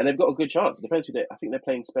 And they've got a good chance. It depends who I think they're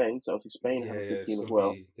playing Spain, so obviously Spain have a good team as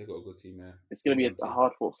well. They've got a good team there. It's going to be a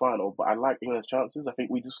hard fought final, but I like England's chances. I think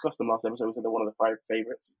we discussed them last episode. We said they're one of the 5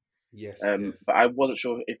 favourites. Yes, But I wasn't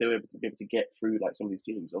sure if they were able to get through like some of these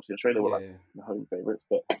teams. Obviously, Australia were like the home favourites,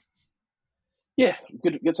 but yeah,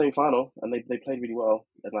 good semi final, and they played really well,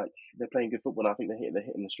 and like they're playing good football. And I think they're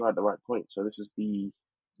hitting the stride at the right point. So this is the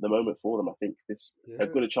moment for them. I think this as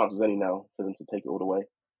good a chance as any now for them to take it all the way.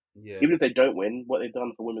 Yeah. Even if they don't win, what they've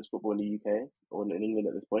done for women's football in the UK or in England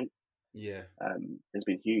at this point, has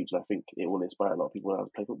been huge. And I think it will inspire a lot of people now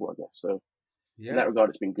to play football, I guess. So in that regard,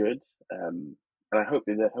 it's been good. And I hope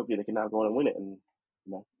hopefully they can now go on and win it. And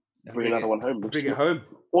and bring another one home. bring it home.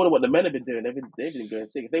 All of what the men have been doing, they've been going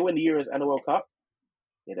sick. If they win the Euros and the World Cup,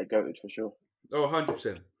 yeah, they're goated for sure. Oh,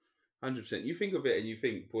 100%. 100%. You think of it and you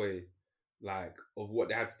think, boy, like, of what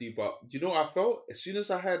they had to do. But do you know what I felt? As soon as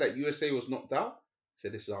I heard that USA was knocked out, I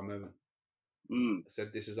said, this is our moment. I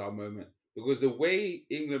said, this is our moment. Because the way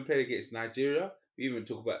England played against Nigeria, we even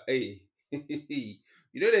talk about, hey,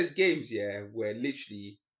 you know, there's games, yeah, where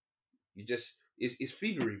literally you just, it's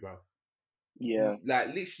thievery, bro. Yeah. Like,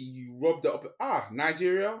 literally, you robbed it up.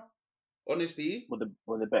 Nigeria, honestly. Well,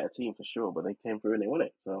 the better team for sure, but they came through and they won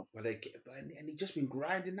it. So, and they just been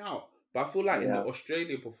grinding out. But I feel like in the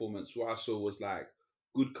Australia performance, what I saw was like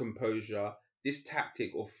good composure. This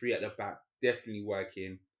tactic of three at the back definitely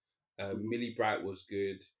working. Millie Bright was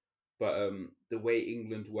good, but the way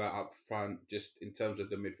England were up front, just in terms of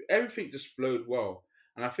the midfield, everything just flowed well.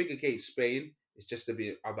 And I think against Spain, it's just a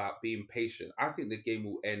bit about being patient. I think the game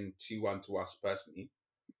will end 2-1 to us personally,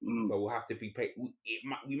 but we'll have to be patient.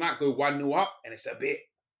 We might go 1-0 up, and it's a bit.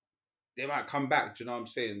 They might come back. Do you know what I'm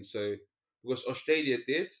saying? So because Australia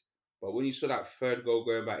did, but when you saw that third goal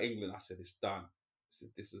going by England, I said it's done.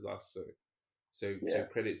 This is us. So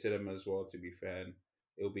credit to them as well. To be fair, and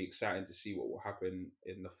it'll be exciting to see what will happen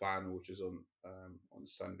in the final, which is on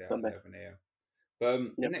Sunday at 11 a.m.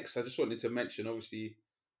 But next, I just wanted to mention, obviously,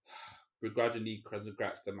 begrudgingly,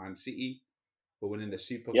 congrats to Man City for winning the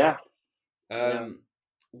Super Cup.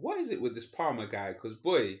 What is it with this Palmer guy? Because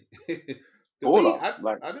boy, the way I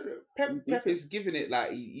don't know, Pep is giving it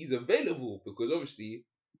like he's available, because obviously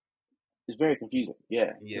it's very confusing.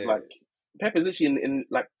 Yeah. It's like Pep is literally in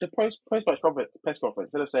like the post-match press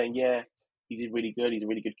conference. Instead of saying, yeah, he did really good, he's a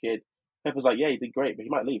really good kid, Pep was like, yeah, he did great, but he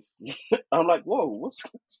might leave. I'm like, whoa,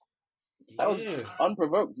 that was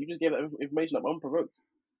unprovoked. You just gave that information up unprovoked.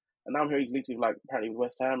 And now I'm hearing he's linked with, like, apparently with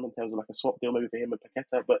West Ham in terms of like a swap deal maybe for him and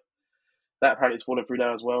Paqueta, but that apparently is falling through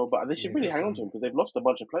now as well. But they should really hang on to him, because they've lost a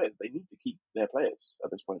bunch of players. They need to keep their players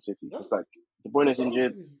at this point, City. It's like De Bruyne's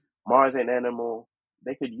injured, Mars ain't there no more.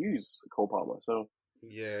 They could use Cole Palmer, so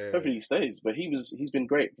hopefully he stays. But he's been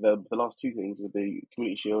great for the last two games with the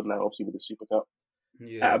Community Shield, now obviously with the Super Cup.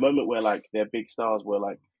 At a moment where like their big stars were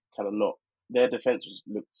like kind of not, their defense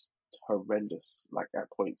looked horrendous, like at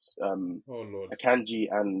points. Akanji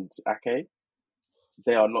and Ake,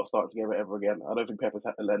 they are not starting together ever again. I don't think Pepper's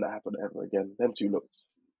had to let that happen ever again. Them two looked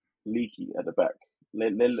leaky at the back. They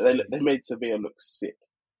made Sevilla look sick.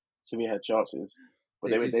 Sevilla had chances, but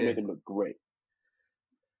they made him look great.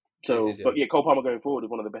 So, but yeah, Cole Palmer going forward is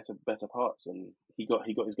one of the better parts, and he got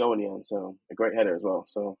his goal in the end. So a great header as well.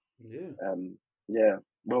 So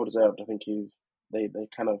well deserved. I think they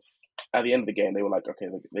kind of, at the end of the game, they were like, okay,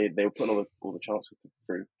 they were putting all the chances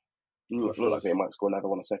through. Looked like they might score another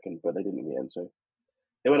one a second, but they didn't in the end. So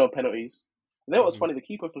they went on penalties. And then what was funny, the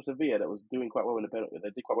keeper for Sevilla that was doing quite well in the penalty,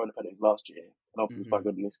 they did quite well in the penalties last year, and obviously was quite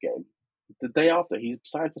good in this game. The day after, he's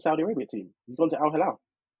signed for Saudi Arabia team. He's gone to Al Hilal.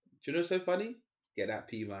 Do you know what's so funny? Get that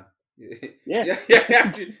P, man. Yeah. You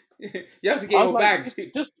have to get your bag.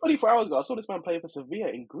 Just 24 hours ago, I saw this man playing for Sevilla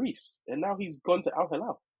in Greece, and now he's gone to Al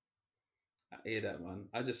Hilal. I hear that, man.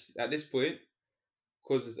 I just, at this point,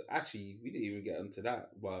 because actually, we didn't even get onto that,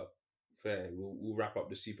 but fair, we'll wrap up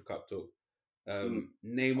the Super Cup talk.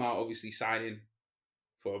 Neymar obviously signing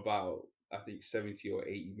for about, I think, 70 or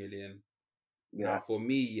 80 million. Now, for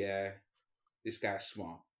me, this guy's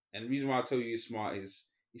smart. And the reason why I tell you he's smart is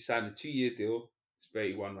he signed a 2-year deal. He's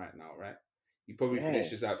 31 right now, right? He probably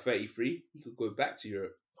finishes at 33. He could go back to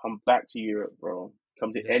Europe. Come back to Europe, bro.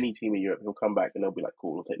 Come to any team in Europe. He'll come back and they'll be like,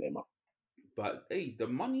 cool, we'll take Neymar. But, hey, the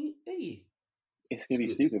money, it's going to be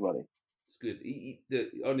stupid money. It's good.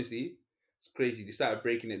 Honestly, it's crazy. They started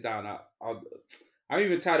breaking it down. I'm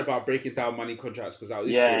even tired about breaking down money contracts, because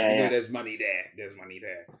you know there's money there. There's money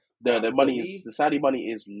there. The money is, the Saudi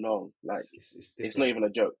money is long. Like it's not even a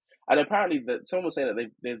joke. And apparently, someone was saying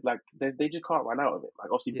that they just can't run out of it.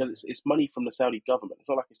 Like obviously because it's money from the Saudi government. It's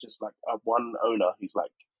not like it's just like one owner who's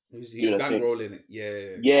like doing bankrolling it.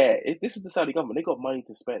 Yeah. This is the Saudi government. They got money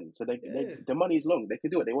to spend, so the money is long. They can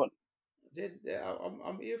do what they want.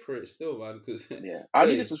 I'm here for it still, man. Because I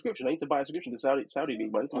need a subscription. I need to buy a subscription to Saudi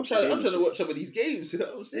League, man. I'm trying to watch some of these games. You know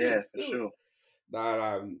what I'm saying? Yeah, for sure.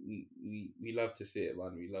 Nah, we love to see it,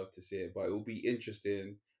 man. We love to see it, but it will be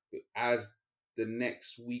interesting as the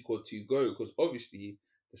next week or two go, because obviously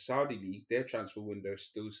the Saudi League, their transfer window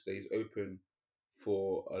still stays open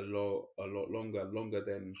for a lot longer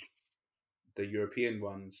than the European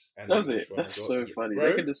ones. And does it? That's so funny. Bro,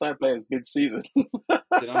 they can decide players mid-season. Do you know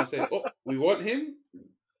what I'm saying? Oh, we want him?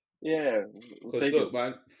 Yeah. Because look,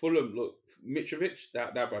 man, Fulham, Mitrovic,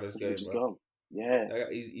 that brother's going, bro. Gone. Yeah.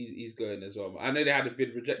 He's going as well. I know they had a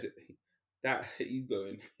bid rejected. that he's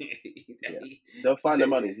going. They'll find the said,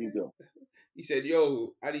 money. You go. he said,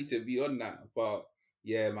 "Yo, I need to be on that." But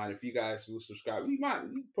yeah, man, if you guys will subscribe, we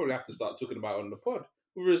probably have to start talking about it on the pod.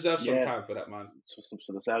 We'll reserve some Yeah. time for that, man.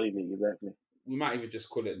 For the Saudi league, exactly. We might even just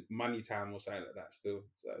call it money time or something like that. Still,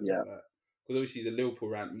 so Yeah. because obviously the Liverpool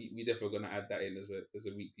rant, we definitely gonna add that in as a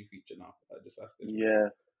weekly feature now. That just has to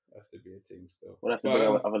be a thing still. We'll have to bring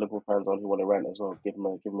other Liverpool fans on who want to rant as well. Give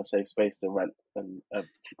them a safe space to rant and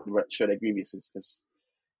show their grievances. Because,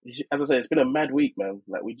 as I say, it's been a mad week, man.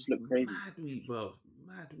 Like, we just look crazy. Mad week, bro.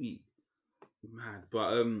 Mad week. Mad.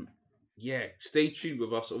 But yeah, stay tuned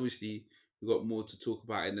with us. Obviously, we've got more to talk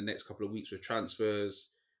about in the next couple of weeks with transfers,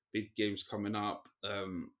 big games coming up.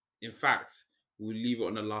 In fact, we'll leave it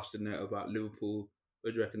on a lasting note about Liverpool.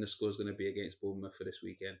 What do you reckon the score is going to be against Bournemouth for this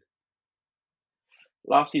weekend?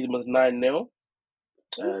 Last season was 9-0.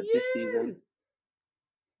 This yeah. season,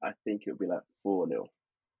 I think it'll be like 4-0.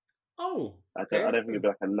 Oh, okay. I don't think it'll be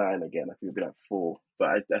like a 9 again. I think it'll be like 4. But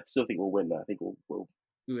I still think we'll win. I think we'll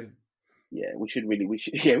win. Yeah, we should.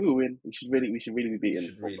 Yeah, we'll win. We should really be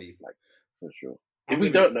beaten. Like, for sure. If we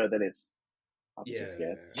don't know, then I'll be so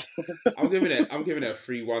scared. I'm giving it a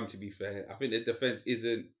 3-1. To be fair, I think the defense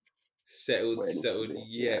isn't settled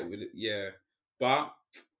yet. Yeah, but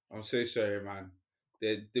I'm so sorry, man.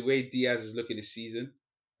 The way Diaz is looking this season,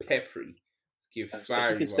 peppery. If he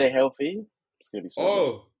can stay healthy, it's gonna be so.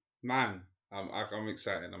 Oh man, I'm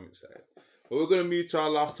excited. But we're gonna move to our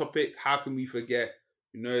last topic. How can we forget?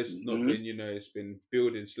 It's not been. It's been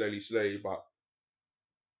building slowly, but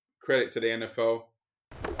credit to the NFL.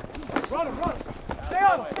 Run! Stay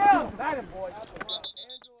on! That boy.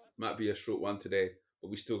 Might be a short one today, but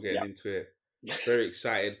we're still getting into it. Very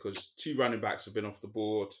excited because 2 running backs have been off the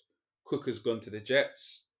board. Cook has gone to the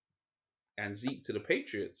Jets, and Zeke to the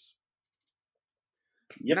Patriots.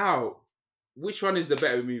 Yep. Now, which one is the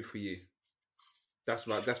better move for you? That's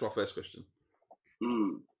my first question.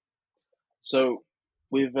 So,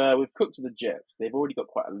 with Cook to the Jets, they've already got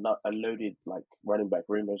quite a loaded like running back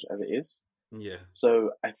room as it is. Yeah.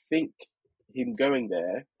 So I think him going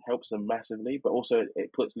there helps them massively, but also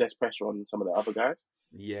it puts less pressure on some of the other guys.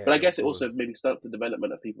 Yeah. But I guess it also maybe stunts the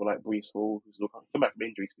development of people like Rhys Hall, who's come back from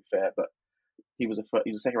injury, to be fair, but he's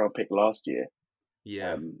a second round pick last year.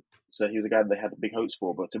 Yeah. So he was a guy that they had big hopes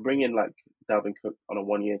for. But to bring in like Dalvin Cook on a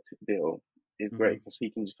 1-year deal is great because he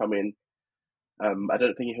can just come in. I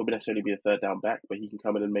don't think he'll necessarily be a third down back, but he can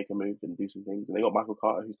come in and make a move and do some things. And they got Michael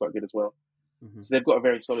Carter, who's quite good as well. So they've got a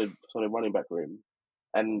very solid running back room.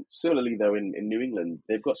 And similarly, though, in New England,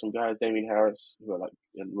 they've got some guys, Damian Harris, who are like,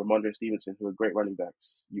 and Ramondre Stevenson, who are great running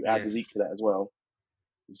backs. You add Zeke to that as well.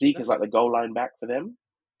 Zeke is like the goal line back for them.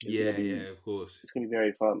 Of course. It's going to be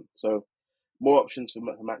very fun. So more options for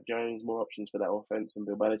Mac Jones, more options for that offense and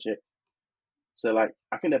Bill Belichick. So, like,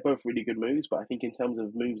 I think they're both really good moves, but I think in terms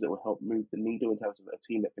of moves that will help move the needle in terms of a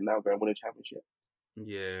team that can now go and win a championship.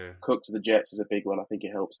 Yeah. Cook to the Jets is a big one. I think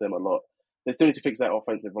it helps them a lot. They still need to fix that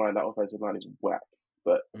offensive line. That offensive line is whack.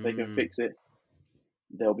 But if they can fix it,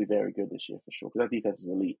 they'll be very good this year for sure. Because that defense is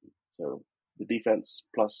elite. So the defense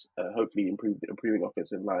plus hopefully improving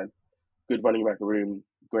offensive line, good running back room,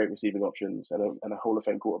 great receiving options, and a Hall of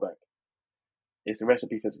Fame quarterback. It's a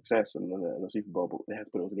recipe for success and a Super Bowl, but they have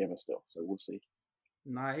to put it all together still. So we'll see.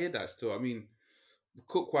 No, I hear that still. I mean, the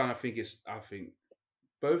Cook one, I think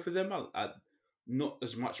both of them are not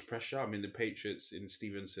as much pressure. I mean, the Patriots in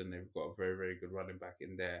Stevenson, they've got a very, very good running back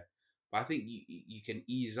in there. But I think you can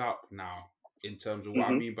ease up now in terms of what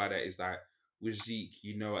I mean by that is that with Zeke,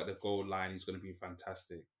 at the goal line, he's going to be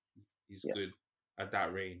fantastic. He's good at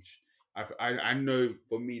that range. I know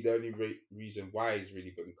for me, the only reason why he's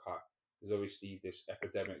really been cut is obviously this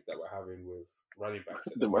epidemic that we're having with running backs.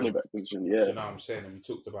 The running back position, yeah. You know what I'm saying? And we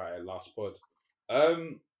talked about it last pod.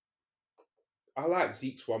 I like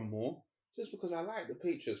Zeke's one more just because I like the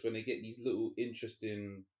Patriots when they get these little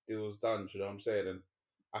interesting deals done. You know what I'm saying? And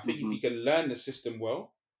I think if you can learn the system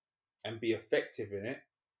well and be effective in it,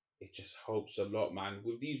 it just helps a lot, man.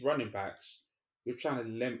 With these running backs,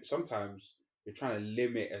 sometimes you're trying to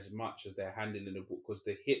limit as much as they're handling the ball because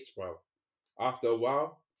the hits, bro. After a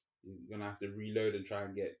while, you're gonna have to reload and try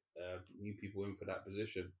and get new people in for that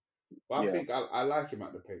position. But I think I like him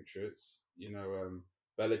at the Patriots.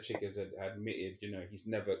 Belichick has admitted, he's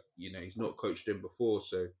never, he's not coached him before,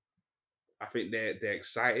 so I think they're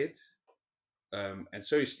excited. And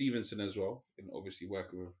so is Stevenson as well, and obviously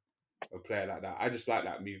working with a player like that. I just like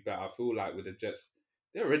that move better. I feel like with the Jets,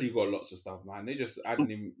 they already got lots of stuff, man. They just adding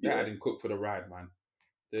him, they're adding Cook for the ride, man.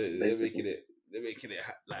 They're making it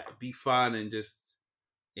like be fun and just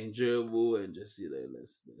enjoyable and just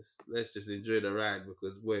let's just enjoy the ride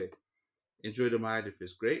because boy, enjoy the ride if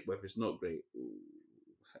it's great, but if it's not great, ooh,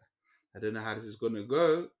 I don't know how this is gonna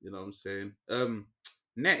go. You know what I'm saying?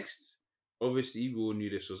 Next, obviously we all knew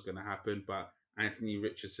this was gonna happen, but Anthony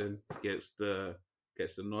Richardson gets the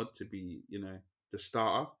nod to be, the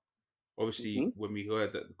starter. Obviously, Hmm. when we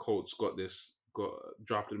heard that the Colts got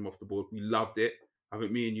drafted him off the board, we loved it. I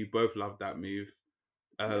think me and you both loved that move.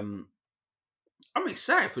 I'm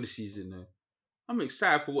excited for the season though. I'm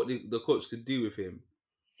excited for what the Colts could do with him.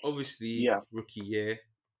 Obviously, Yeah. rookie year,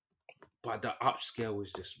 but the upscale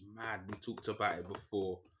was just mad. We talked about it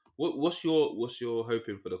before. What's your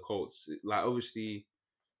hoping for the Colts? Like, obviously,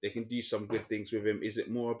 they can do some good things with him. Is it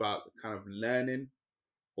more about kind of learning,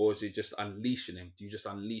 or is it just unleashing him? Do you just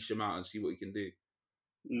unleash him out and see what he can do?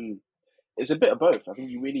 Mm. It's a bit of both. I think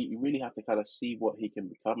you really have to kind of see what he can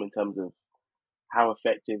become in terms of how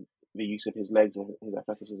effective the use of his legs and his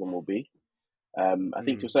athleticism will be. I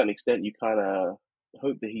think to a certain extent, you kind of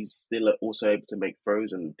hope that he's still also able to make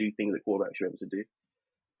throws and do things that quarterbacks are able to do.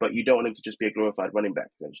 But you don't want him to just be a glorified running back,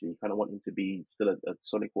 essentially. You kind of want him to be still a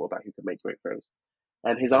solid quarterback who can make great throws.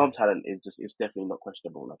 And his Yeah. arm talent is definitely not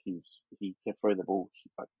questionable. Like he can throw the ball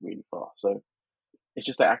like really far. So it's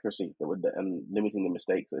just the accuracy and limiting the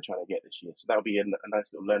mistakes that they're trying to get this year. So that'll be a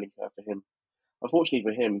nice little learning curve for him. Unfortunately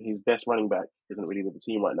for him, his best running back isn't really with the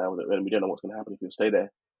team right now, and we don't know what's going to happen if he'll stay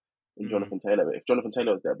there in Jonathan Taylor. But if Jonathan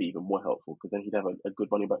Taylor was there, it'd be even more helpful because then he'd have a good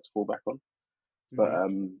running back to fall back on. But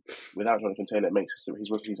without Jonathan Taylor, it makes his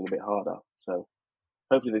rookie season a bit harder. So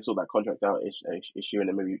hopefully they sort that contract out issue, and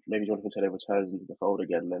then maybe Jonathan Taylor returns into the fold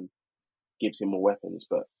again and then gives him more weapons.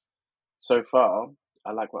 But so far,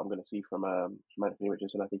 I like what I'm going to see from Anthony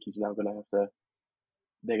Richardson. I think he's now going to have to.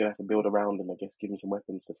 They're going to have to build around and I guess give him some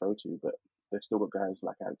weapons to throw to. But they've still got guys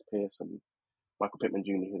like Alex Pierce and Michael Pittman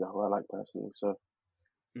Jr., who I like personally. So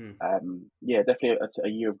yeah, definitely a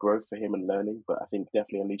year of growth for him and learning. But I think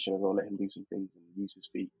definitely unleash him as well, let him do some things and use his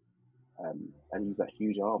feet and use that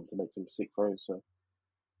huge arm to make some sick throws. So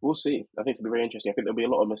we'll see. I think it'll be very interesting. I think there'll be a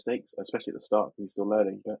lot of mistakes, especially at the start because he's still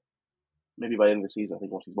learning. But maybe by the end of the season, I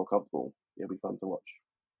think once he's more comfortable, it'll be fun to watch.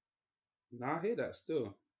 No, I hear that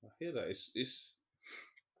still. I hear that.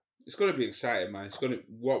 It's gonna be exciting, man. It's gonna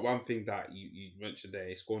one thing that you mentioned there.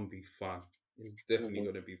 It's gonna be fun. It's definitely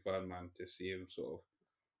gonna be fun, man, to see him sort of.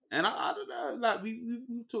 And I don't know, like we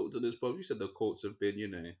talked to this, but we said the Colts have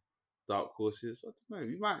been, dark horses. I don't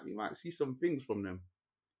know. We might see some things from them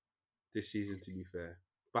this season. To be fair,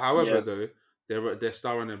 but however, Yeah, though, their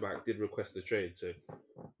star running back did request a trade, so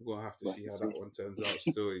we're gonna have to we'll see have to how see. that one turns out.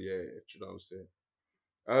 Still, yeah, you know what I'm saying.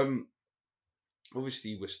 Um,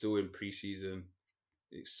 obviously we're still in preseason.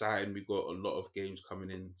 Exciting. We got a lot of games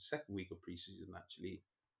coming in second week of preseason. Actually,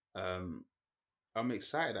 um, I'm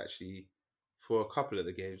excited actually for a couple of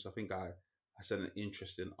the games. I think I sent an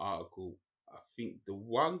interesting article. I think the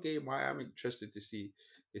one game I am interested to see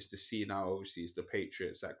is to see now. Obviously, it's the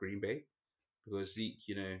Patriots at Green Bay because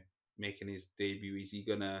Zeke, making his debut. Is he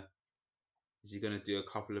gonna do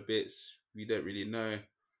a couple of bits? We don't really know.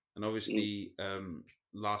 And Mm. obviously,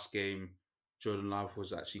 last game, Jordan Love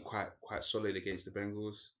was actually quite solid against the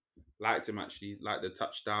Bengals. Liked him actually, liked the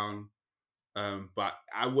touchdown. But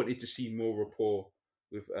I wanted to see more rapport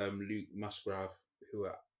with Luke Musgrave, who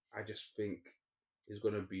I just think is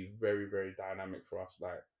going to be very, very dynamic for us.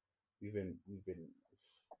 Like we've been,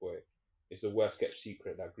 boy, it's the worst kept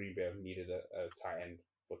secret that Green Bay have needed a tight end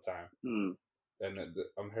for time, Mm. and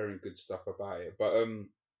I'm hearing good stuff about it. But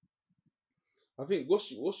I think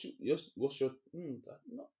what's your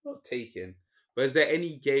not taking, but is there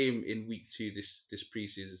any game in week 2 this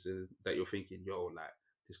preseason that you're thinking, yo, like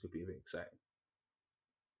this could be a bit exciting?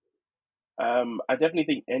 I definitely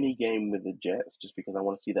think any game with the Jets, just because I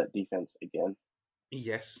want to see that defense again.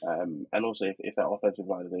 Yes. And also if that offensive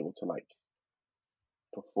line is able to like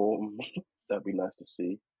perform, that'd be nice to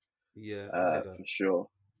see. Yeah, I hear that. For sure.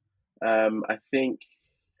 I think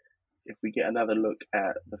if we get another look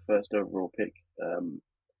at the first overall pick,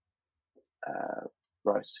 uh,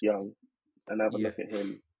 Bryce Young, and have a Yeah, look at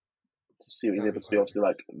him to see what he's that'd be able to do.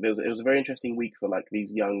 quite good. Obviously, like it was a very interesting week for like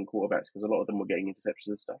these young quarterbacks because a lot of them were getting interceptions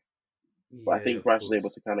and stuff. But I Yeah, think of Bryce was able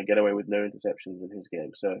course. to kind of get away with no interceptions in his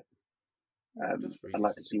game. So That's very I'd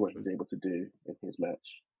like to decent to see be what fair. he's able to do in his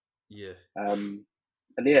match. Yeah, And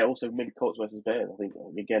yeah, also maybe Colts versus Bears. I think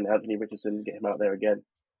again Anthony Richardson, get him out there again,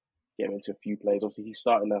 get him into a few plays. Obviously he's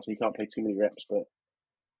starting now, so he can't play too many reps. But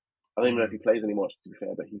I don't even know if he plays anymore. To be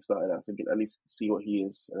fair, but he's starting now, so at least see what he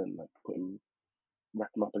is and like wrap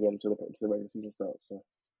him up again until the regular season starts. So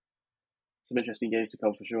some interesting games to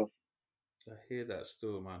come for sure. I hear that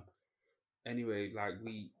still, man. Anyway, like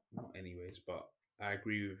not anyways, but I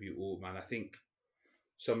agree with you all, man. I think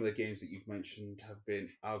some of the games that you've mentioned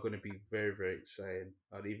are going to be very, very exciting.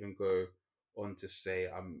 I'd even go on to say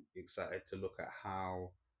I'm excited to look at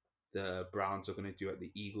how the Browns are going to do at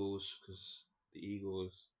the Eagles, because the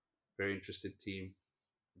Eagles, very interested team.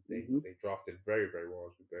 They drafted very, very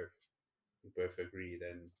well, as we both agreed.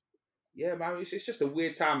 And yeah, man, it's just a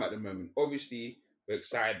weird time at the moment. Obviously, we're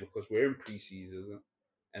excited because we're in preseason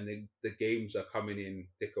and the games are coming in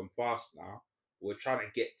thick and fast now. We're trying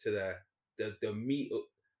to get to the meat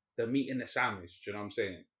in the sandwich. Do you know what I'm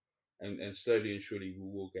saying? And slowly and surely we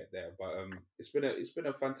will get there. But it's been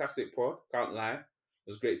a fantastic pod. Can't lie. It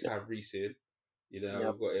was great to have Rhys in. You know,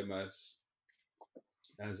 Yep. we've got him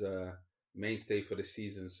as a mainstay for the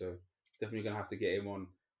season. So definitely gonna have to get him on.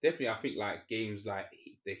 Definitely, I think like games like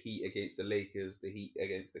the Heat against the Lakers, the Heat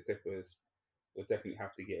against the Clippers, we'll definitely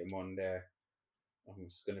have to get him on there.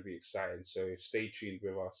 It's going to be exciting. So stay tuned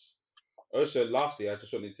with us. Also, lastly, I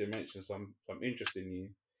just wanted to mention some interesting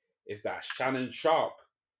news is that Shannon Sharp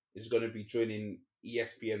is going to be joining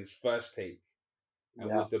ESPN's First Take, and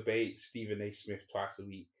Yeah. we'll debate Stephen A. Smith twice a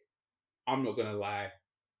week. I'm not gonna lie,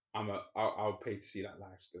 I'll pay to see that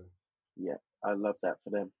live still. Yeah, I love that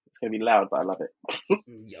for them. It's gonna be loud, but I love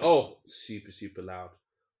it. Oh, super loud.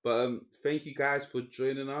 But thank you guys for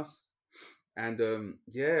joining us. And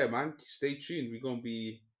yeah, man, stay tuned.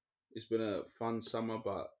 It's been a fun summer,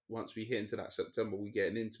 but once we hit into that September, we're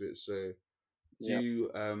getting into it. So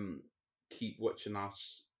do keep watching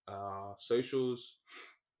us socials.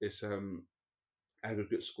 It's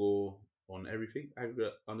aggregate score on everything.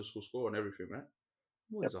 Aggregate underscore score on everything, right?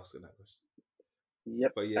 I'm always asking that question.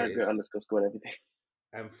 Yep. But yeah, Aggregate underscore score and everything.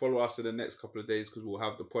 And follow us in the next couple of days because we'll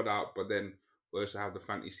have the pod out, but then we'll also have the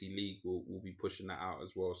fantasy league. We'll be pushing that out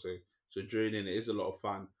as well. So join in. It is a lot of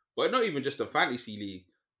fun, but not even just a fantasy league.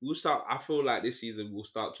 We'll start. I feel like this season we'll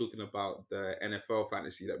start talking about the NFL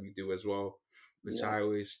fantasy that we do as well, which I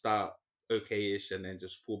always start okay-ish and then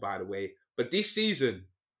just fall by the way. But this season,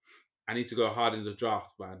 I need to go hard in the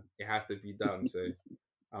draft, man. It has to be done. So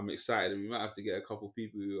I'm excited. We might have to get a couple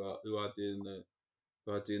people who are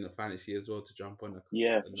doing the fantasy as well to jump on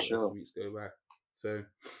Yeah, and for let sure. the weeks go by. So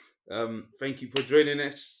thank you for joining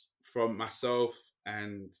us from myself,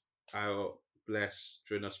 and I'll bless.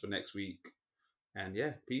 Join us for next week. And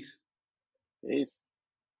yeah, peace. Peace.